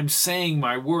as I'm saying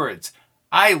my words.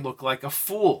 I look like a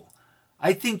fool.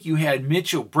 I think you had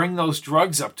Mitchell bring those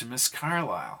drugs up to Miss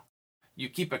Carlisle. You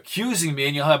keep accusing me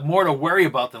and you'll have more to worry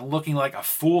about than looking like a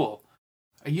fool.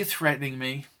 Are you threatening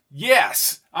me?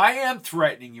 Yes, I am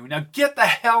threatening you. Now get the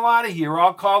hell out of here or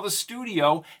I'll call the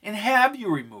studio and have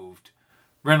you removed.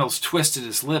 Reynolds twisted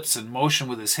his lips and motioned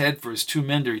with his head for his two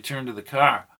men to return to the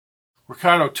car.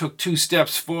 Ricardo took 2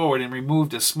 steps forward and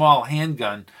removed a small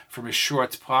handgun from his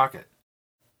shorts pocket.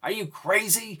 "Are you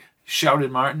crazy?"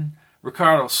 shouted Martin.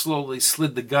 Ricardo slowly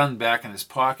slid the gun back in his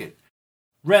pocket.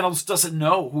 "Reynolds doesn't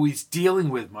know who he's dealing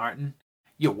with, Martin.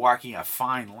 You're walking a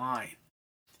fine line."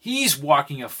 "He's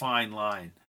walking a fine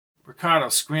line." Ricardo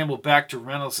scrambled back to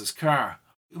Reynolds' car.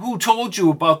 "Who told you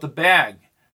about the bag?"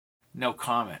 No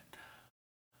comment.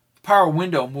 The power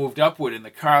window moved upward and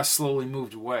the car slowly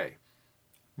moved away.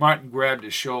 Martin grabbed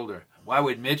his shoulder. "Why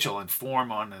would Mitchell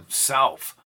inform on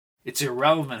himself? It's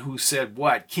irrelevant who said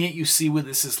what. Can't you see where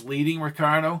this is leading,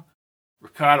 Ricardo?"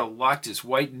 Ricardo locked his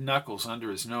white knuckles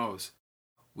under his nose.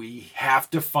 "We have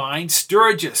to find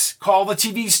Sturgis. Call the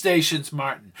TV stations,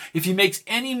 Martin. If he makes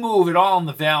any move at all in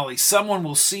the valley, someone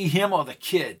will see him or the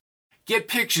kid. Get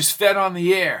pictures fed on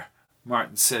the air."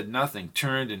 Martin said nothing,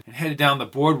 turned and headed down the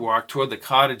boardwalk toward the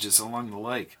cottages along the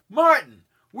lake. "Martin,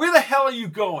 where the hell are you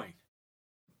going?"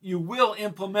 "You will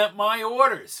implement my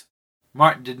orders."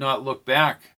 Martin did not look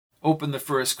back, opened the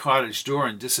first cottage door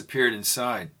and disappeared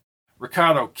inside.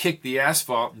 Ricardo kicked the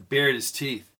asphalt and bared his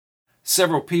teeth.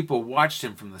 Several people watched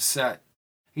him from the set.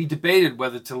 He debated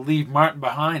whether to leave Martin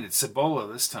behind at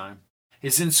Cibola this time.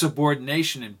 His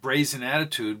insubordination and brazen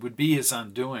attitude would be his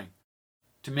undoing.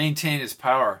 To maintain his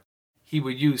power, he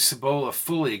would use Cibola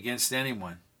fully against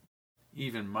anyone,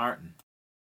 even Martin.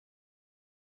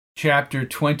 Chapter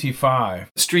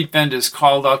 25. The street vendors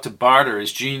called out to barter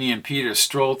as Jeannie and Peter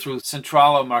strolled through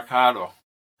Centrale Mercado.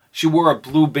 She wore a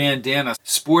blue bandana,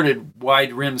 sported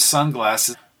wide-rimmed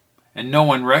sunglasses, and no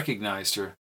one recognized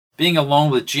her. Being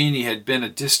alone with Jeannie had been a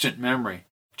distant memory.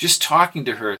 Just talking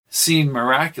to her seemed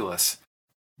miraculous.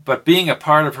 But being a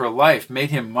part of her life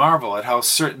made him marvel at how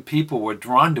certain people were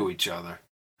drawn to each other.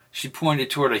 She pointed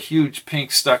toward a huge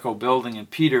pink stucco building, and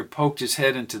Peter poked his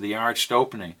head into the arched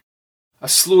opening. A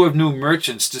slew of new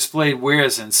merchants displayed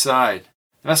wares inside.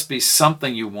 "There must be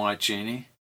something you want, Jeannie."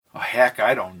 "Oh, heck,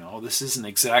 I don't know. This isn't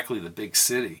exactly the big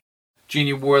city."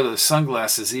 Jeannie wore the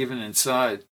sunglasses even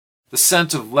inside. The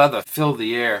scent of leather filled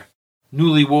the air.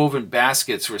 Newly woven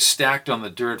baskets were stacked on the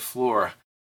dirt floor.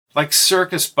 Like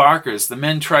circus barkers, the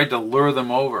men tried to lure them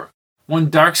over.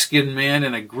 One dark-skinned man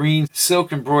in a green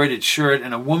silk-embroidered shirt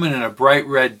and a woman in a bright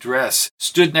red dress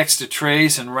stood next to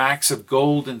trays and racks of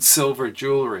gold and silver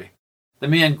jewelry. The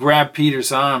man grabbed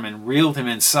Peter's arm and reeled him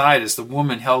inside as the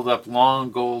woman held up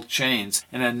long gold chains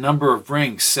and a number of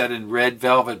rings set in red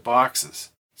velvet boxes.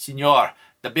 "Signor,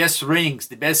 the best rings,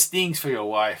 the best things for your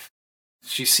wife."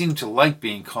 She seemed to like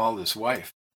being called his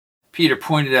wife. Peter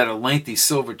pointed at a lengthy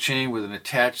silver chain with an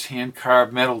attached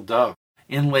hand-carved metal dove,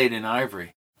 inlaid in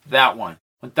ivory. "That one.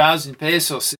 1,000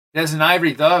 pesos. It has an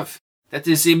ivory dove. That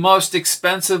is the most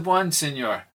expensive one,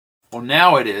 senor." "Well,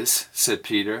 now it is," said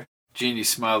Peter. Jeannie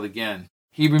smiled again.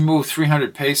 He removed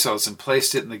 300 pesos and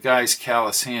placed it in the guy's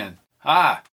callous hand.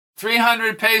 "Ah,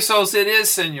 300 pesos it is,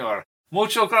 senor.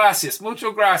 Mucho gracias,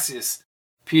 mucho gracias."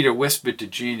 Peter whispered to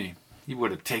Jeannie. He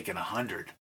would have taken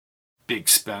 100. Big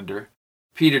spender.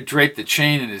 Peter draped the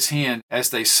chain in his hand as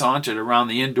they sauntered around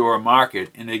the indoor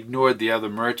market and ignored the other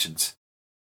merchants.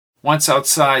 Once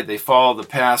outside, they followed the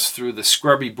path through the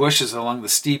scrubby bushes along the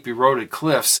steep eroded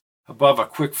cliffs above a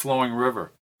quick-flowing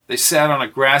river. They sat on a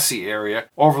grassy area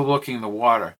overlooking the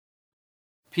water.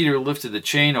 Peter lifted the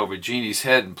chain over Jeannie's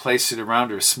head and placed it around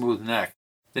her smooth neck.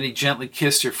 Then he gently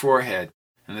kissed her forehead,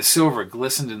 and the silver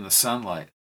glistened in the sunlight.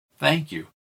 "Thank you."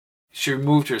 She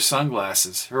removed her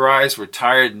sunglasses. Her eyes were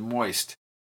tired and moist.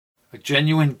 "A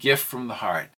genuine gift from the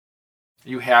heart. Are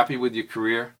you happy with your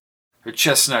career?" Her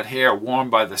chestnut hair, warmed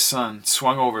by the sun,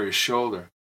 swung over his shoulder.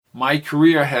 "My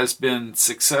career has been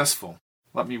successful."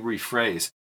 Let me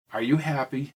rephrase. "Are you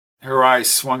happy?" Her eyes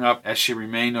swung up as she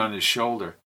remained on his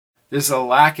shoulder. "There's a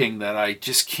lacking that I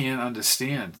just can't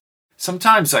understand.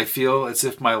 Sometimes I feel as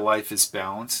if my life is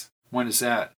balanced." "When is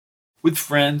that?" "With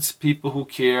friends, people who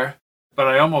care. But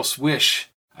I almost wish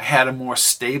I had a more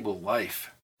stable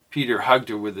life." Peter hugged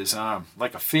her with his arm,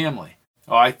 like a family.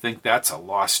 "Oh, I think that's a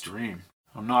lost dream."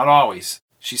 "Oh, not always."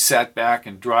 She sat back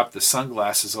and dropped the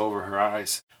sunglasses over her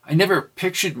eyes. "I never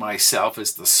pictured myself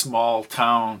as the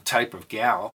small-town type of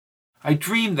gal. I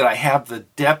dream that I have the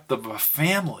depth of a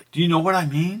family. Do you know what I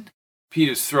mean?"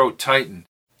 Peter's throat tightened.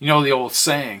 "You know the old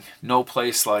saying, no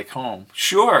place like home."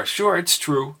 Sure, it's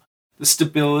true. The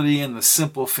stability and the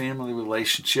simple family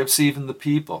relationships, even the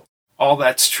people. All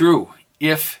that's true,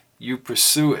 if you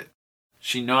pursue it.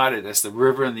 She nodded as the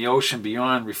river and the ocean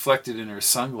beyond reflected in her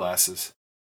sunglasses.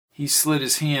 He slid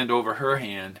his hand over her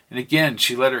hand, and again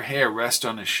she let her hair rest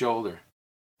on his shoulder.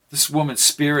 This woman's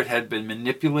spirit had been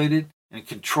manipulated and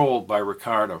controlled by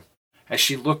Ricardo. As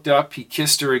she looked up, he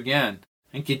kissed her again,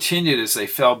 and continued as they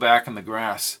fell back in the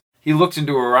grass. He looked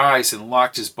into her eyes and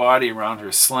locked his body around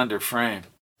her slender frame.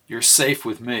 "You're safe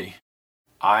with me."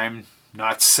 "I'm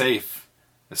not safe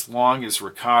as long as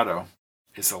Ricardo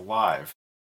is alive."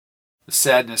 The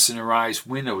sadness in her eyes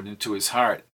winnowed into his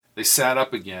heart. They sat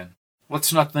up again.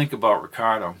 "Let's not think about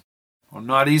Ricardo." "Well,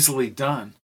 not easily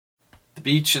done." The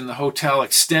beach and the hotel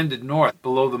extended north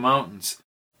below the mountains.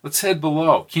 "Let's head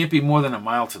below. Can't be more than a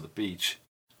mile to the beach."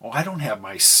 "Oh, I don't have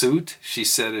my suit," she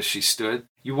said as she stood.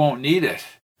 "You won't need it,"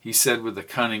 he said with a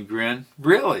cunning grin.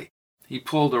 "Really?" He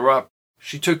pulled her up.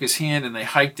 She took his hand and they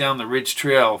hiked down the ridge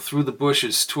trail through the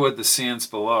bushes toward the sands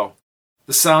below.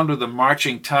 The sound of the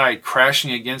marching tide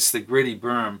crashing against the gritty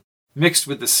berm mixed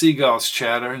with the seagulls'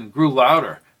 chatter and grew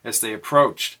louder as they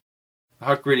approached. The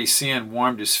hot gritty sand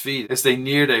warmed his feet as they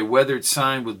neared a weathered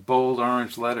sign with bold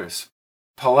orange letters.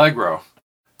 Peligro.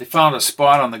 They found a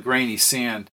spot on the grainy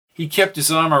sand. He kept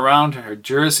his arm around her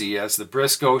jersey as the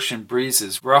brisk ocean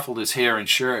breezes ruffled his hair and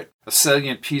shirt. A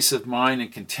salient peace of mind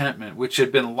and contentment which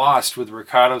had been lost with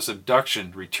Ricardo's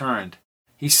abduction returned.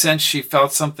 He sensed she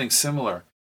felt something similar.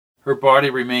 Her body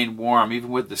remained warm even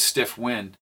with the stiff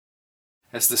wind.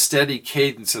 As the steady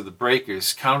cadence of the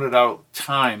breakers counted out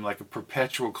time like a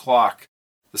perpetual clock,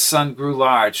 the sun grew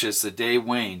large as the day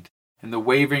waned, and the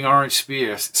wavering orange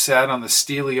spear sat on the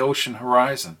steely ocean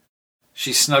horizon.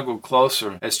 She snuggled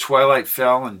closer as twilight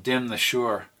fell and dimmed the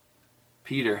shore.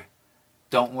 "Peter,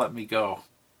 don't let me go,"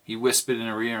 he whispered in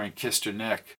her ear and kissed her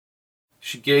neck.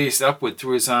 She gazed upward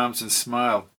through his arms and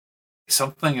smiled.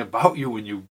 "Something about you when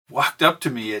you walked up to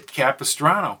me at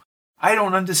Capistrano. I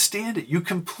don't understand it. You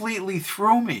completely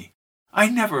threw me. I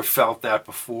never felt that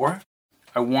before."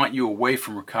 "I want you away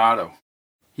from Ricardo."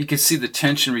 He could see the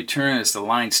tension return as the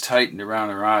lines tightened around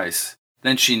her eyes.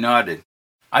 Then she nodded.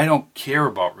 "I don't care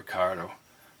about Ricardo.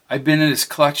 I've been in his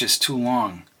clutches too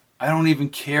long. I don't even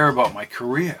care about my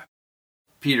career."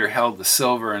 Peter held the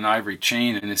silver and ivory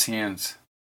chain in his hands.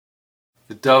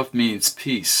 "The dove means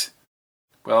peace."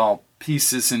 "Well,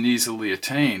 peace isn't easily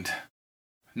attained."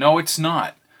 "No, it's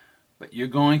not. But you're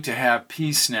going to have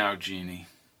peace now, Jeannie.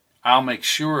 I'll make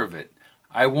sure of it.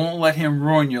 I won't let him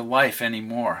ruin your life any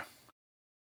more."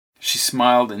 She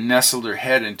smiled and nestled her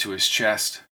head into his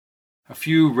chest. A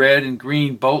few red and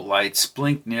green boat lights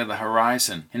blinked near the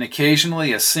horizon, and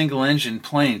occasionally a single-engine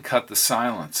plane cut the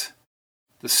silence.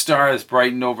 The stars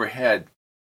brightened overhead,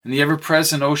 and the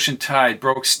ever-present ocean tide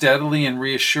broke steadily and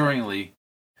reassuringly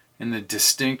in the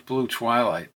distinct blue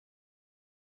twilight.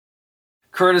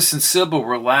 Curtis and Cibola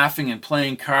were laughing and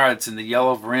playing cards in the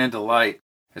yellow veranda light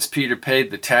as Peter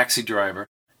paid the taxi driver.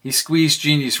 He squeezed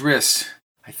Jeannie's wrist.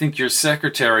 "I think your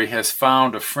secretary has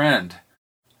found a friend."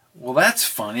 "Well, that's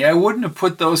funny. I wouldn't have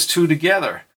put those two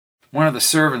together." One of the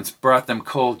servants brought them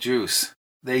cold juice.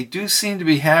 "They do seem to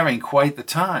be having quite the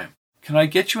time. Can I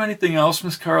get you anything else,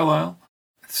 Miss Carlyle?"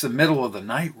 "It's the middle of the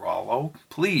night, Rollo.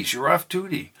 Please, you're off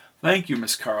duty." "Thank you,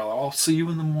 Miss Carlyle. I'll see you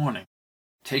in the morning."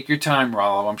 "Take your time,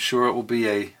 Rollo. I'm sure it will be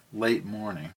a late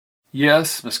morning."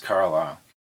 "Yes, Miss Carlyle,"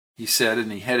 he said,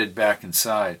 and he headed back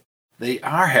inside. "They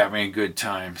are having a good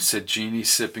time," said Jeannie,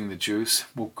 sipping the juice.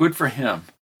 "Well, good for him.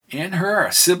 And her.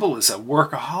 Sybil is a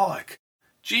workaholic."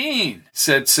 "Jean,"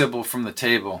 said Sybil from the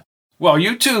table. "Well,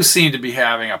 you two seem to be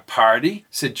having a party,"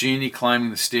 said Jeannie,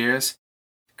 climbing the stairs.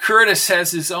 "Curtis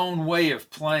has his own way of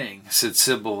playing," said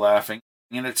Sybil, laughing.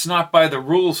 "And it's not by the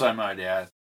rules, I might add."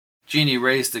 Jeannie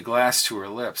raised the glass to her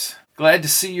lips. "Glad to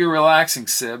see you're relaxing,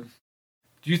 Syb."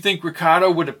 "Do you think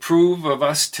Ricardo would approve of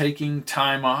us taking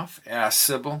time off?" asked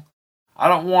Sybil. "I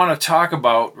don't want to talk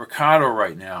about Ricardo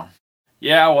right now."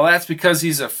 "Yeah, well, that's because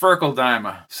he's a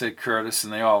Ferkeldimer," said Curtis,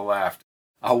 and they all laughed.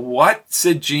 "A what?"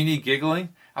 said Jeannie, giggling.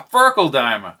 "A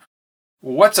Ferkeldimer."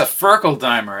 "What's a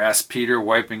Ferkeldimer?" asked Peter,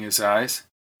 wiping his eyes.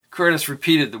 Curtis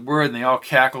repeated the word, and they all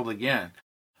cackled again.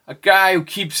 "A guy who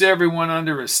keeps everyone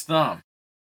under his thumb."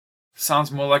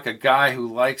 "Sounds more like a guy who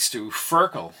likes to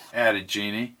ferkel," added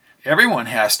Jeannie. "Everyone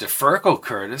has to ferkel,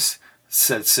 Curtis,"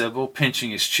 said Sybil,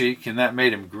 pinching his cheek, and that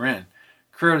made him grin.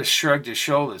 Curtis shrugged his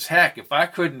shoulders. "Heck, if I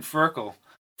couldn't ferkel."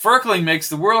 "Ferkling makes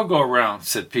the world go round,"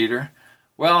 said Peter.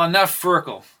 "Well, enough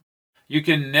ferkel." "You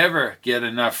can never get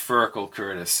enough ferkel,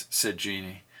 Curtis," said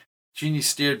Jeannie. Jeannie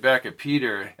stared back at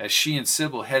Peter as she and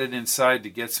Sybil headed inside to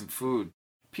get some food.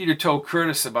 Peter told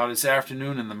Curtis about his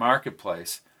afternoon in the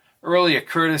marketplace. Earlier,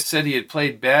 Curtis said he had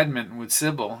played badminton with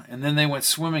Sybil, and then they went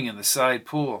swimming in the side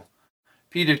pool.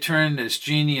 Peter turned as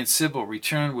Jeannie and Sybil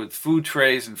returned with food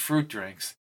trays and fruit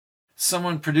drinks.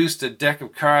 Someone produced a deck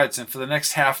of cards, and for the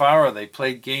next half hour they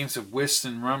played games of whist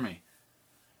and rummy.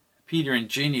 Peter and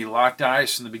Jeannie locked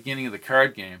eyes from the beginning of the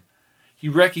card game. He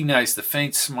recognized the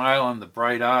faint smile on the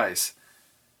bright eyes.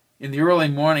 In the early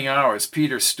morning hours,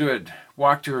 Peter stood,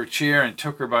 walked to her chair, and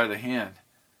took her by the hand.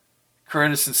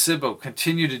 Curtis and Cibola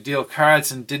continued to deal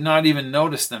cards and did not even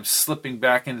notice them slipping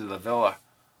back into the villa.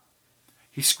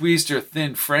 He squeezed her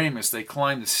thin frame as they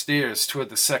climbed the stairs toward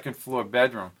the second-floor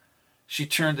bedroom. She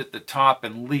turned at the top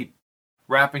and leaped,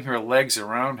 wrapping her legs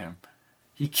around him.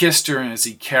 He kissed her as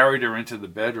he carried her into the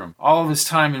bedroom. All of his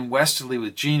time in Westerly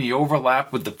with Jeannie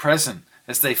overlapped with the present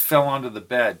as they fell onto the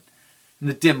bed. In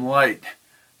the dim light,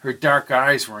 her dark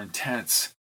eyes were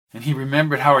intense, and he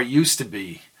remembered how it used to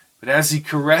be. But as he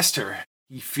caressed her,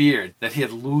 he feared that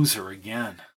he'd lose her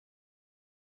again.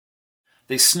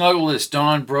 They snuggled as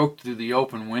dawn broke through the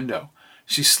open window.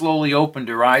 She slowly opened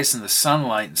her eyes in the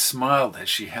sunlight and smiled as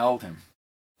she held him.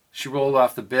 She rolled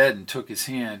off the bed and took his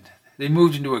hand. They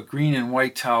moved into a green and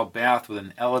white tile bath with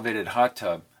an elevated hot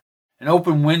tub. An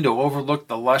open window overlooked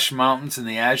the lush mountains and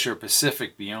the azure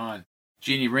Pacific beyond.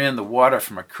 Jeannie ran the water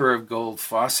from a curved gold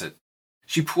faucet.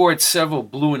 She poured several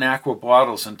blue and aqua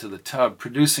bottles into the tub,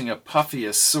 producing a puffy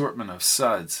assortment of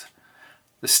suds.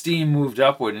 The steam moved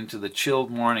upward into the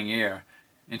chilled morning air,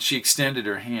 and she extended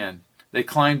her hand. They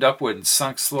climbed upward and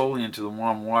sunk slowly into the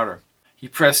warm water. He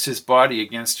pressed his body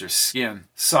against her skin,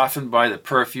 softened by the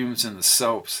perfumes and the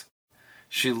soaps.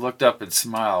 She looked up and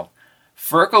smiled.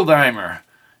 "Ferkeldheimer!"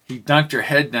 He dunked her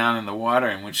head down in the water,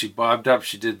 and when she bobbed up,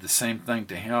 she did the same thing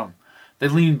to him. They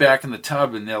leaned back in the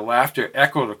tub, and their laughter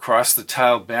echoed across the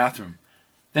tiled bathroom.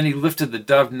 Then he lifted the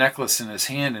dove necklace in his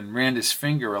hand and ran his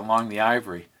finger along the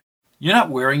ivory. "You're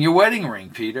not wearing your wedding ring,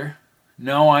 Peter."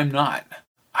 "No, I'm not.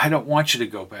 I don't want you to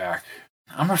go back.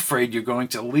 I'm afraid you're going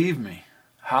to leave me."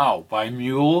 "How? By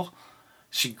mule?"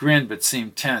 She grinned but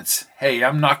seemed tense. "Hey,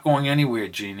 I'm not going anywhere,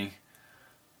 Jeannie.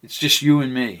 It's just you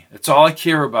and me. That's all I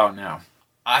care about now.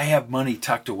 I have money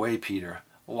tucked away, Peter.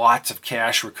 Lots of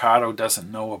cash Ricardo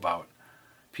doesn't know about."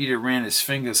 Peter ran his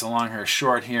fingers along her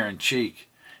short hair and cheek.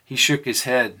 He shook his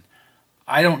head.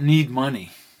 "I don't need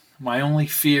money. My only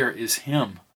fear is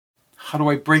him. How do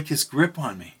I break his grip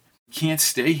on me? He can't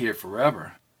stay here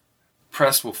forever."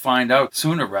 "Press will find out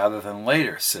sooner rather than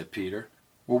later," said Peter.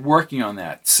 "We're working on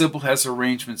that. Sybil has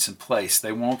arrangements in place.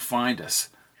 They won't find us."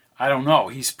 "I don't know.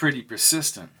 He's pretty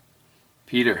persistent."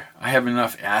 "Peter, I have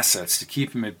enough assets to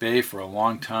keep him at bay for a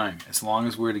long time, as long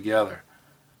as we're together."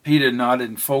 Peter nodded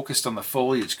and focused on the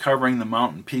foliage covering the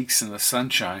mountain peaks in the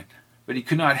sunshine, but he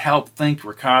could not help think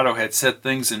Ricardo had set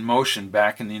things in motion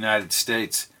back in the United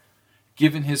States.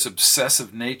 Given his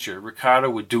obsessive nature, Ricardo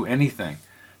would do anything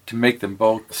to make them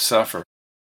both suffer.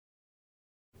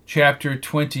 Chapter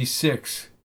 26.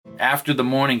 After the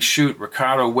morning shoot,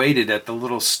 Ricardo waited at the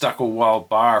little stucco-walled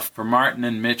bar for Martin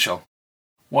and Mitchell.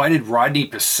 Why did Rodney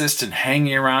persist in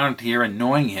hanging around here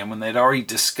annoying him when they'd already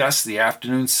discussed the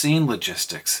afternoon scene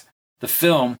logistics? The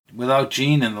film, without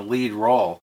Jean in the lead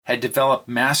role, had developed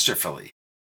masterfully.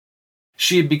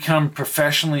 She had become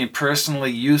professionally and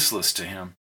personally useless to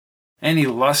him. Any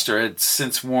luster had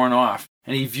since worn off,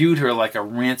 and he viewed her like a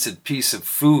rancid piece of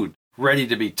food ready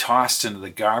to be tossed into the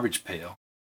garbage pail.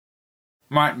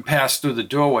 Martin passed through the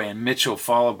doorway and Mitchell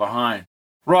followed behind.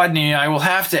 "Rodney, I will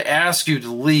have to ask you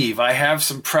to leave. I have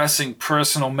some pressing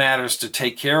personal matters to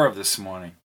take care of this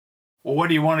morning." "Well, what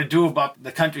do you want to do about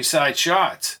the countryside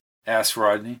shots?" asked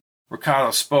Rodney. Ricardo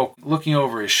spoke, looking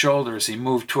over his shoulder as he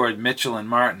moved toward Mitchell and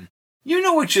Martin. "You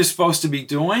know what you're supposed to be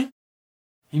doing."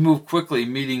 He moved quickly,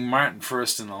 meeting Martin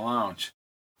first in the lounge.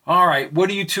 "All right, what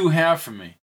do you two have for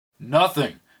me?"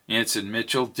 "Nothing," answered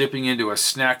Mitchell, dipping into a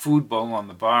snack food bowl on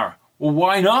the bar. "Well,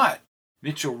 why not?"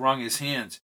 Mitchell wrung his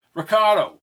hands.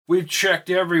 "Ricardo, we've checked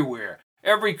everywhere.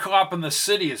 Every cop in the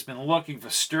city has been looking for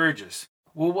Sturgis."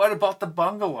 "Well, what about the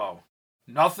bungalow?"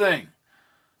 "Nothing."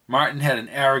 Martin had an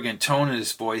arrogant tone in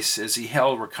his voice as he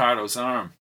held Ricardo's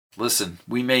arm. "Listen,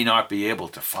 we may not be able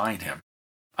to find him."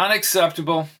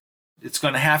 "Unacceptable. It's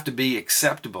going to have to be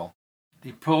acceptable."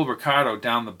 He pulled Ricardo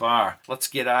down the bar. "Let's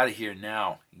get out of here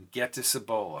now and get to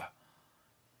Cibola."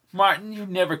 "Martin, you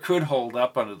never could hold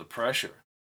up under the pressure."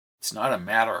 "It's not a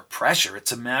matter of pressure.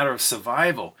 It's a matter of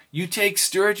survival. You take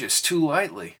Sturgis too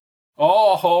lightly."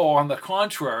 "Oh, on the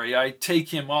contrary, I take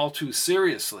him all too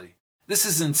seriously." "This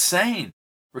is insane."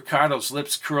 Ricardo's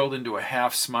lips curled into a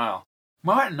half smile.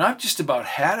 "Martin, I've just about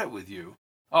had it with you."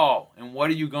 "Oh, and what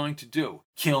are you going to do?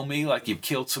 Kill me like you've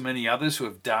killed so many others who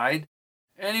have died?"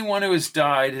 "Anyone who has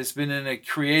died has been in a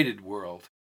created world."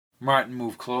 Martin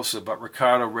moved closer, but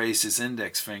Ricardo raised his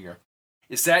index finger.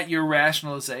 "Is that your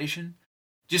rationalization?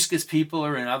 Just because people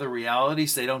are in other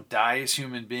realities, they don't die as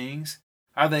human beings?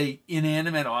 Are they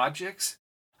inanimate objects?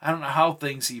 I don't know how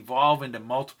things evolve into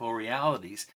multiple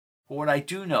realities, but what I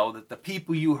do know that the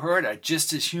people you hurt are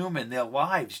just as human, their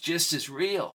lives just as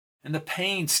real, and the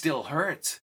pain still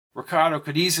hurts. Ricardo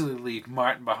could easily leave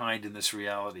Martin behind in this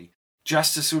reality.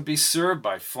 Justice would be served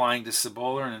by flying to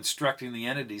Cibola and instructing the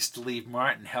entities to leave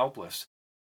Martin helpless.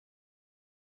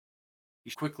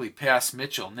 He quickly passed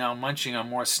Mitchell, now munching on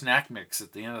more snack mix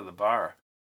at the end of the bar.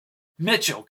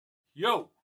 "Mitchell! Yo!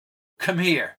 Come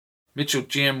here!" Mitchell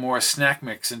jammed more snack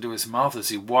mix into his mouth as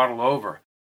he waddled over.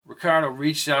 Ricardo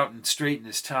reached out and straightened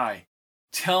his tie.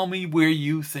 "Tell me where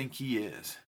you think he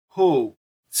is." "Who?"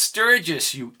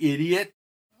 "Sturgis, you idiot."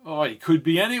 "Oh, he could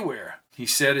be anywhere," he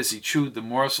said as he chewed the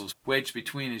morsels wedged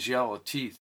between his yellow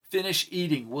teeth. "Finish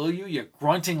eating, will you? You're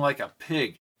grunting like a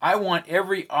pig. I want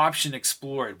every option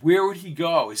explored. Where would he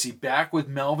go? Is he back with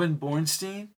Melvin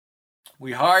Bornstein?"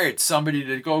 "We hired somebody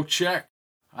to go check."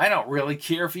 "I don't really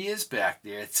care if he is back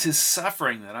there. It's his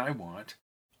suffering that I want."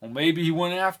 "Well, maybe he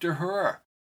went after her."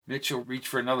 Mitchell reached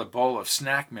for another bowl of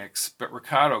snack mix, but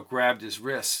Ricardo grabbed his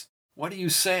wrists. "What are you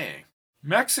saying?"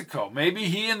 "Mexico. Maybe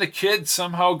he and the kid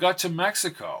somehow got to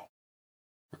Mexico."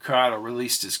 Ricardo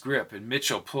released his grip, and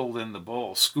Mitchell pulled in the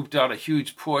bowl, scooped out a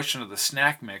huge portion of the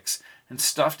snack mix, and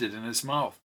stuffed it in his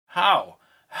mouth. "How?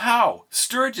 How?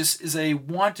 Sturgis is a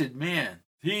wanted man."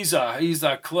 He's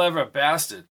a clever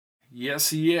bastard." "Yes,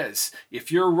 he is.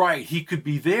 If you're right, he could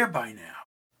be there by now."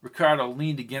 Ricardo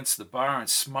leaned against the bar and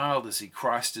smiled as he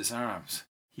crossed his arms.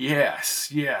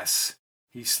 Yes.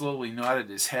 He slowly nodded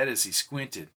his head as he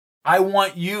squinted. "I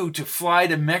want you to fly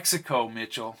to Mexico,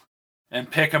 Mitchell."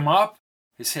 "And pick him up?"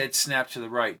 His head snapped to the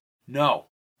right. "No,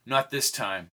 not this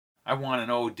time. I want an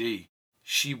OD.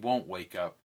 She won't wake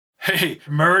up." "Hey,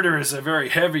 murder is a very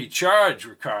heavy charge,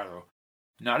 Ricardo."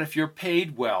 "Not if you're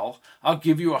paid well. I'll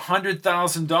give you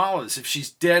 $100,000 if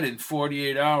she's dead in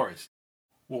 48 hours.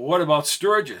 "Well, what about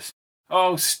Sturgis?"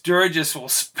 "Oh, Sturgis will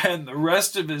spend the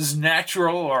rest of his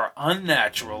natural or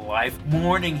unnatural life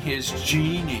mourning his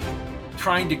Jeannie,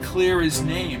 trying to clear his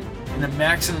name in a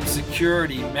maximum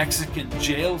security Mexican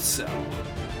jail cell."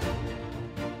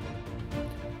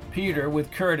 Peter,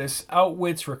 with Curtis,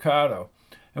 outwits Ricardo.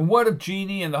 And what of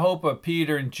Jeannie and the hope of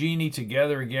Peter and Jeannie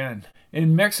together again?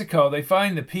 In Mexico, they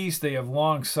find the peace they have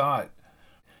long sought.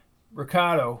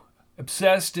 Ricardo,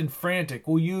 obsessed and frantic,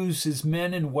 will use his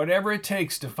men and whatever it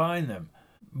takes to find them.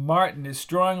 Martin is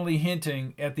strongly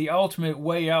hinting at the ultimate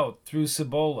way out through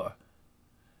Cibola.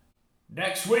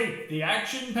 Next week, the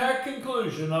action-packed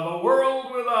conclusion of A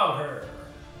World Without Her.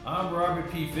 I'm Robert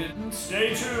P. Fitton.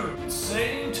 Stay tuned.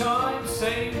 Same time,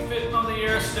 same Fitton on the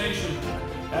air station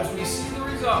as we see the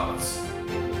results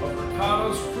of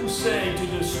Ricardo's crusade to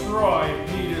destroy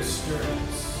Peter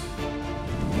Sturgis.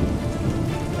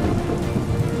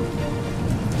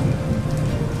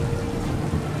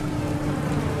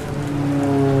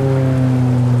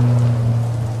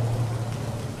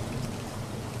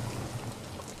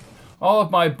 All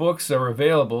of my books are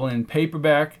available in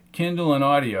paperback, Kindle, and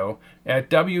audio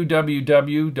at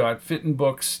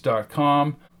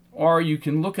www.fittonbooks.com, or you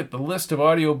can look at the list of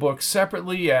audiobooks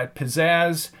separately at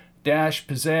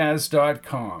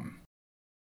pizzazz-pizzazz.com.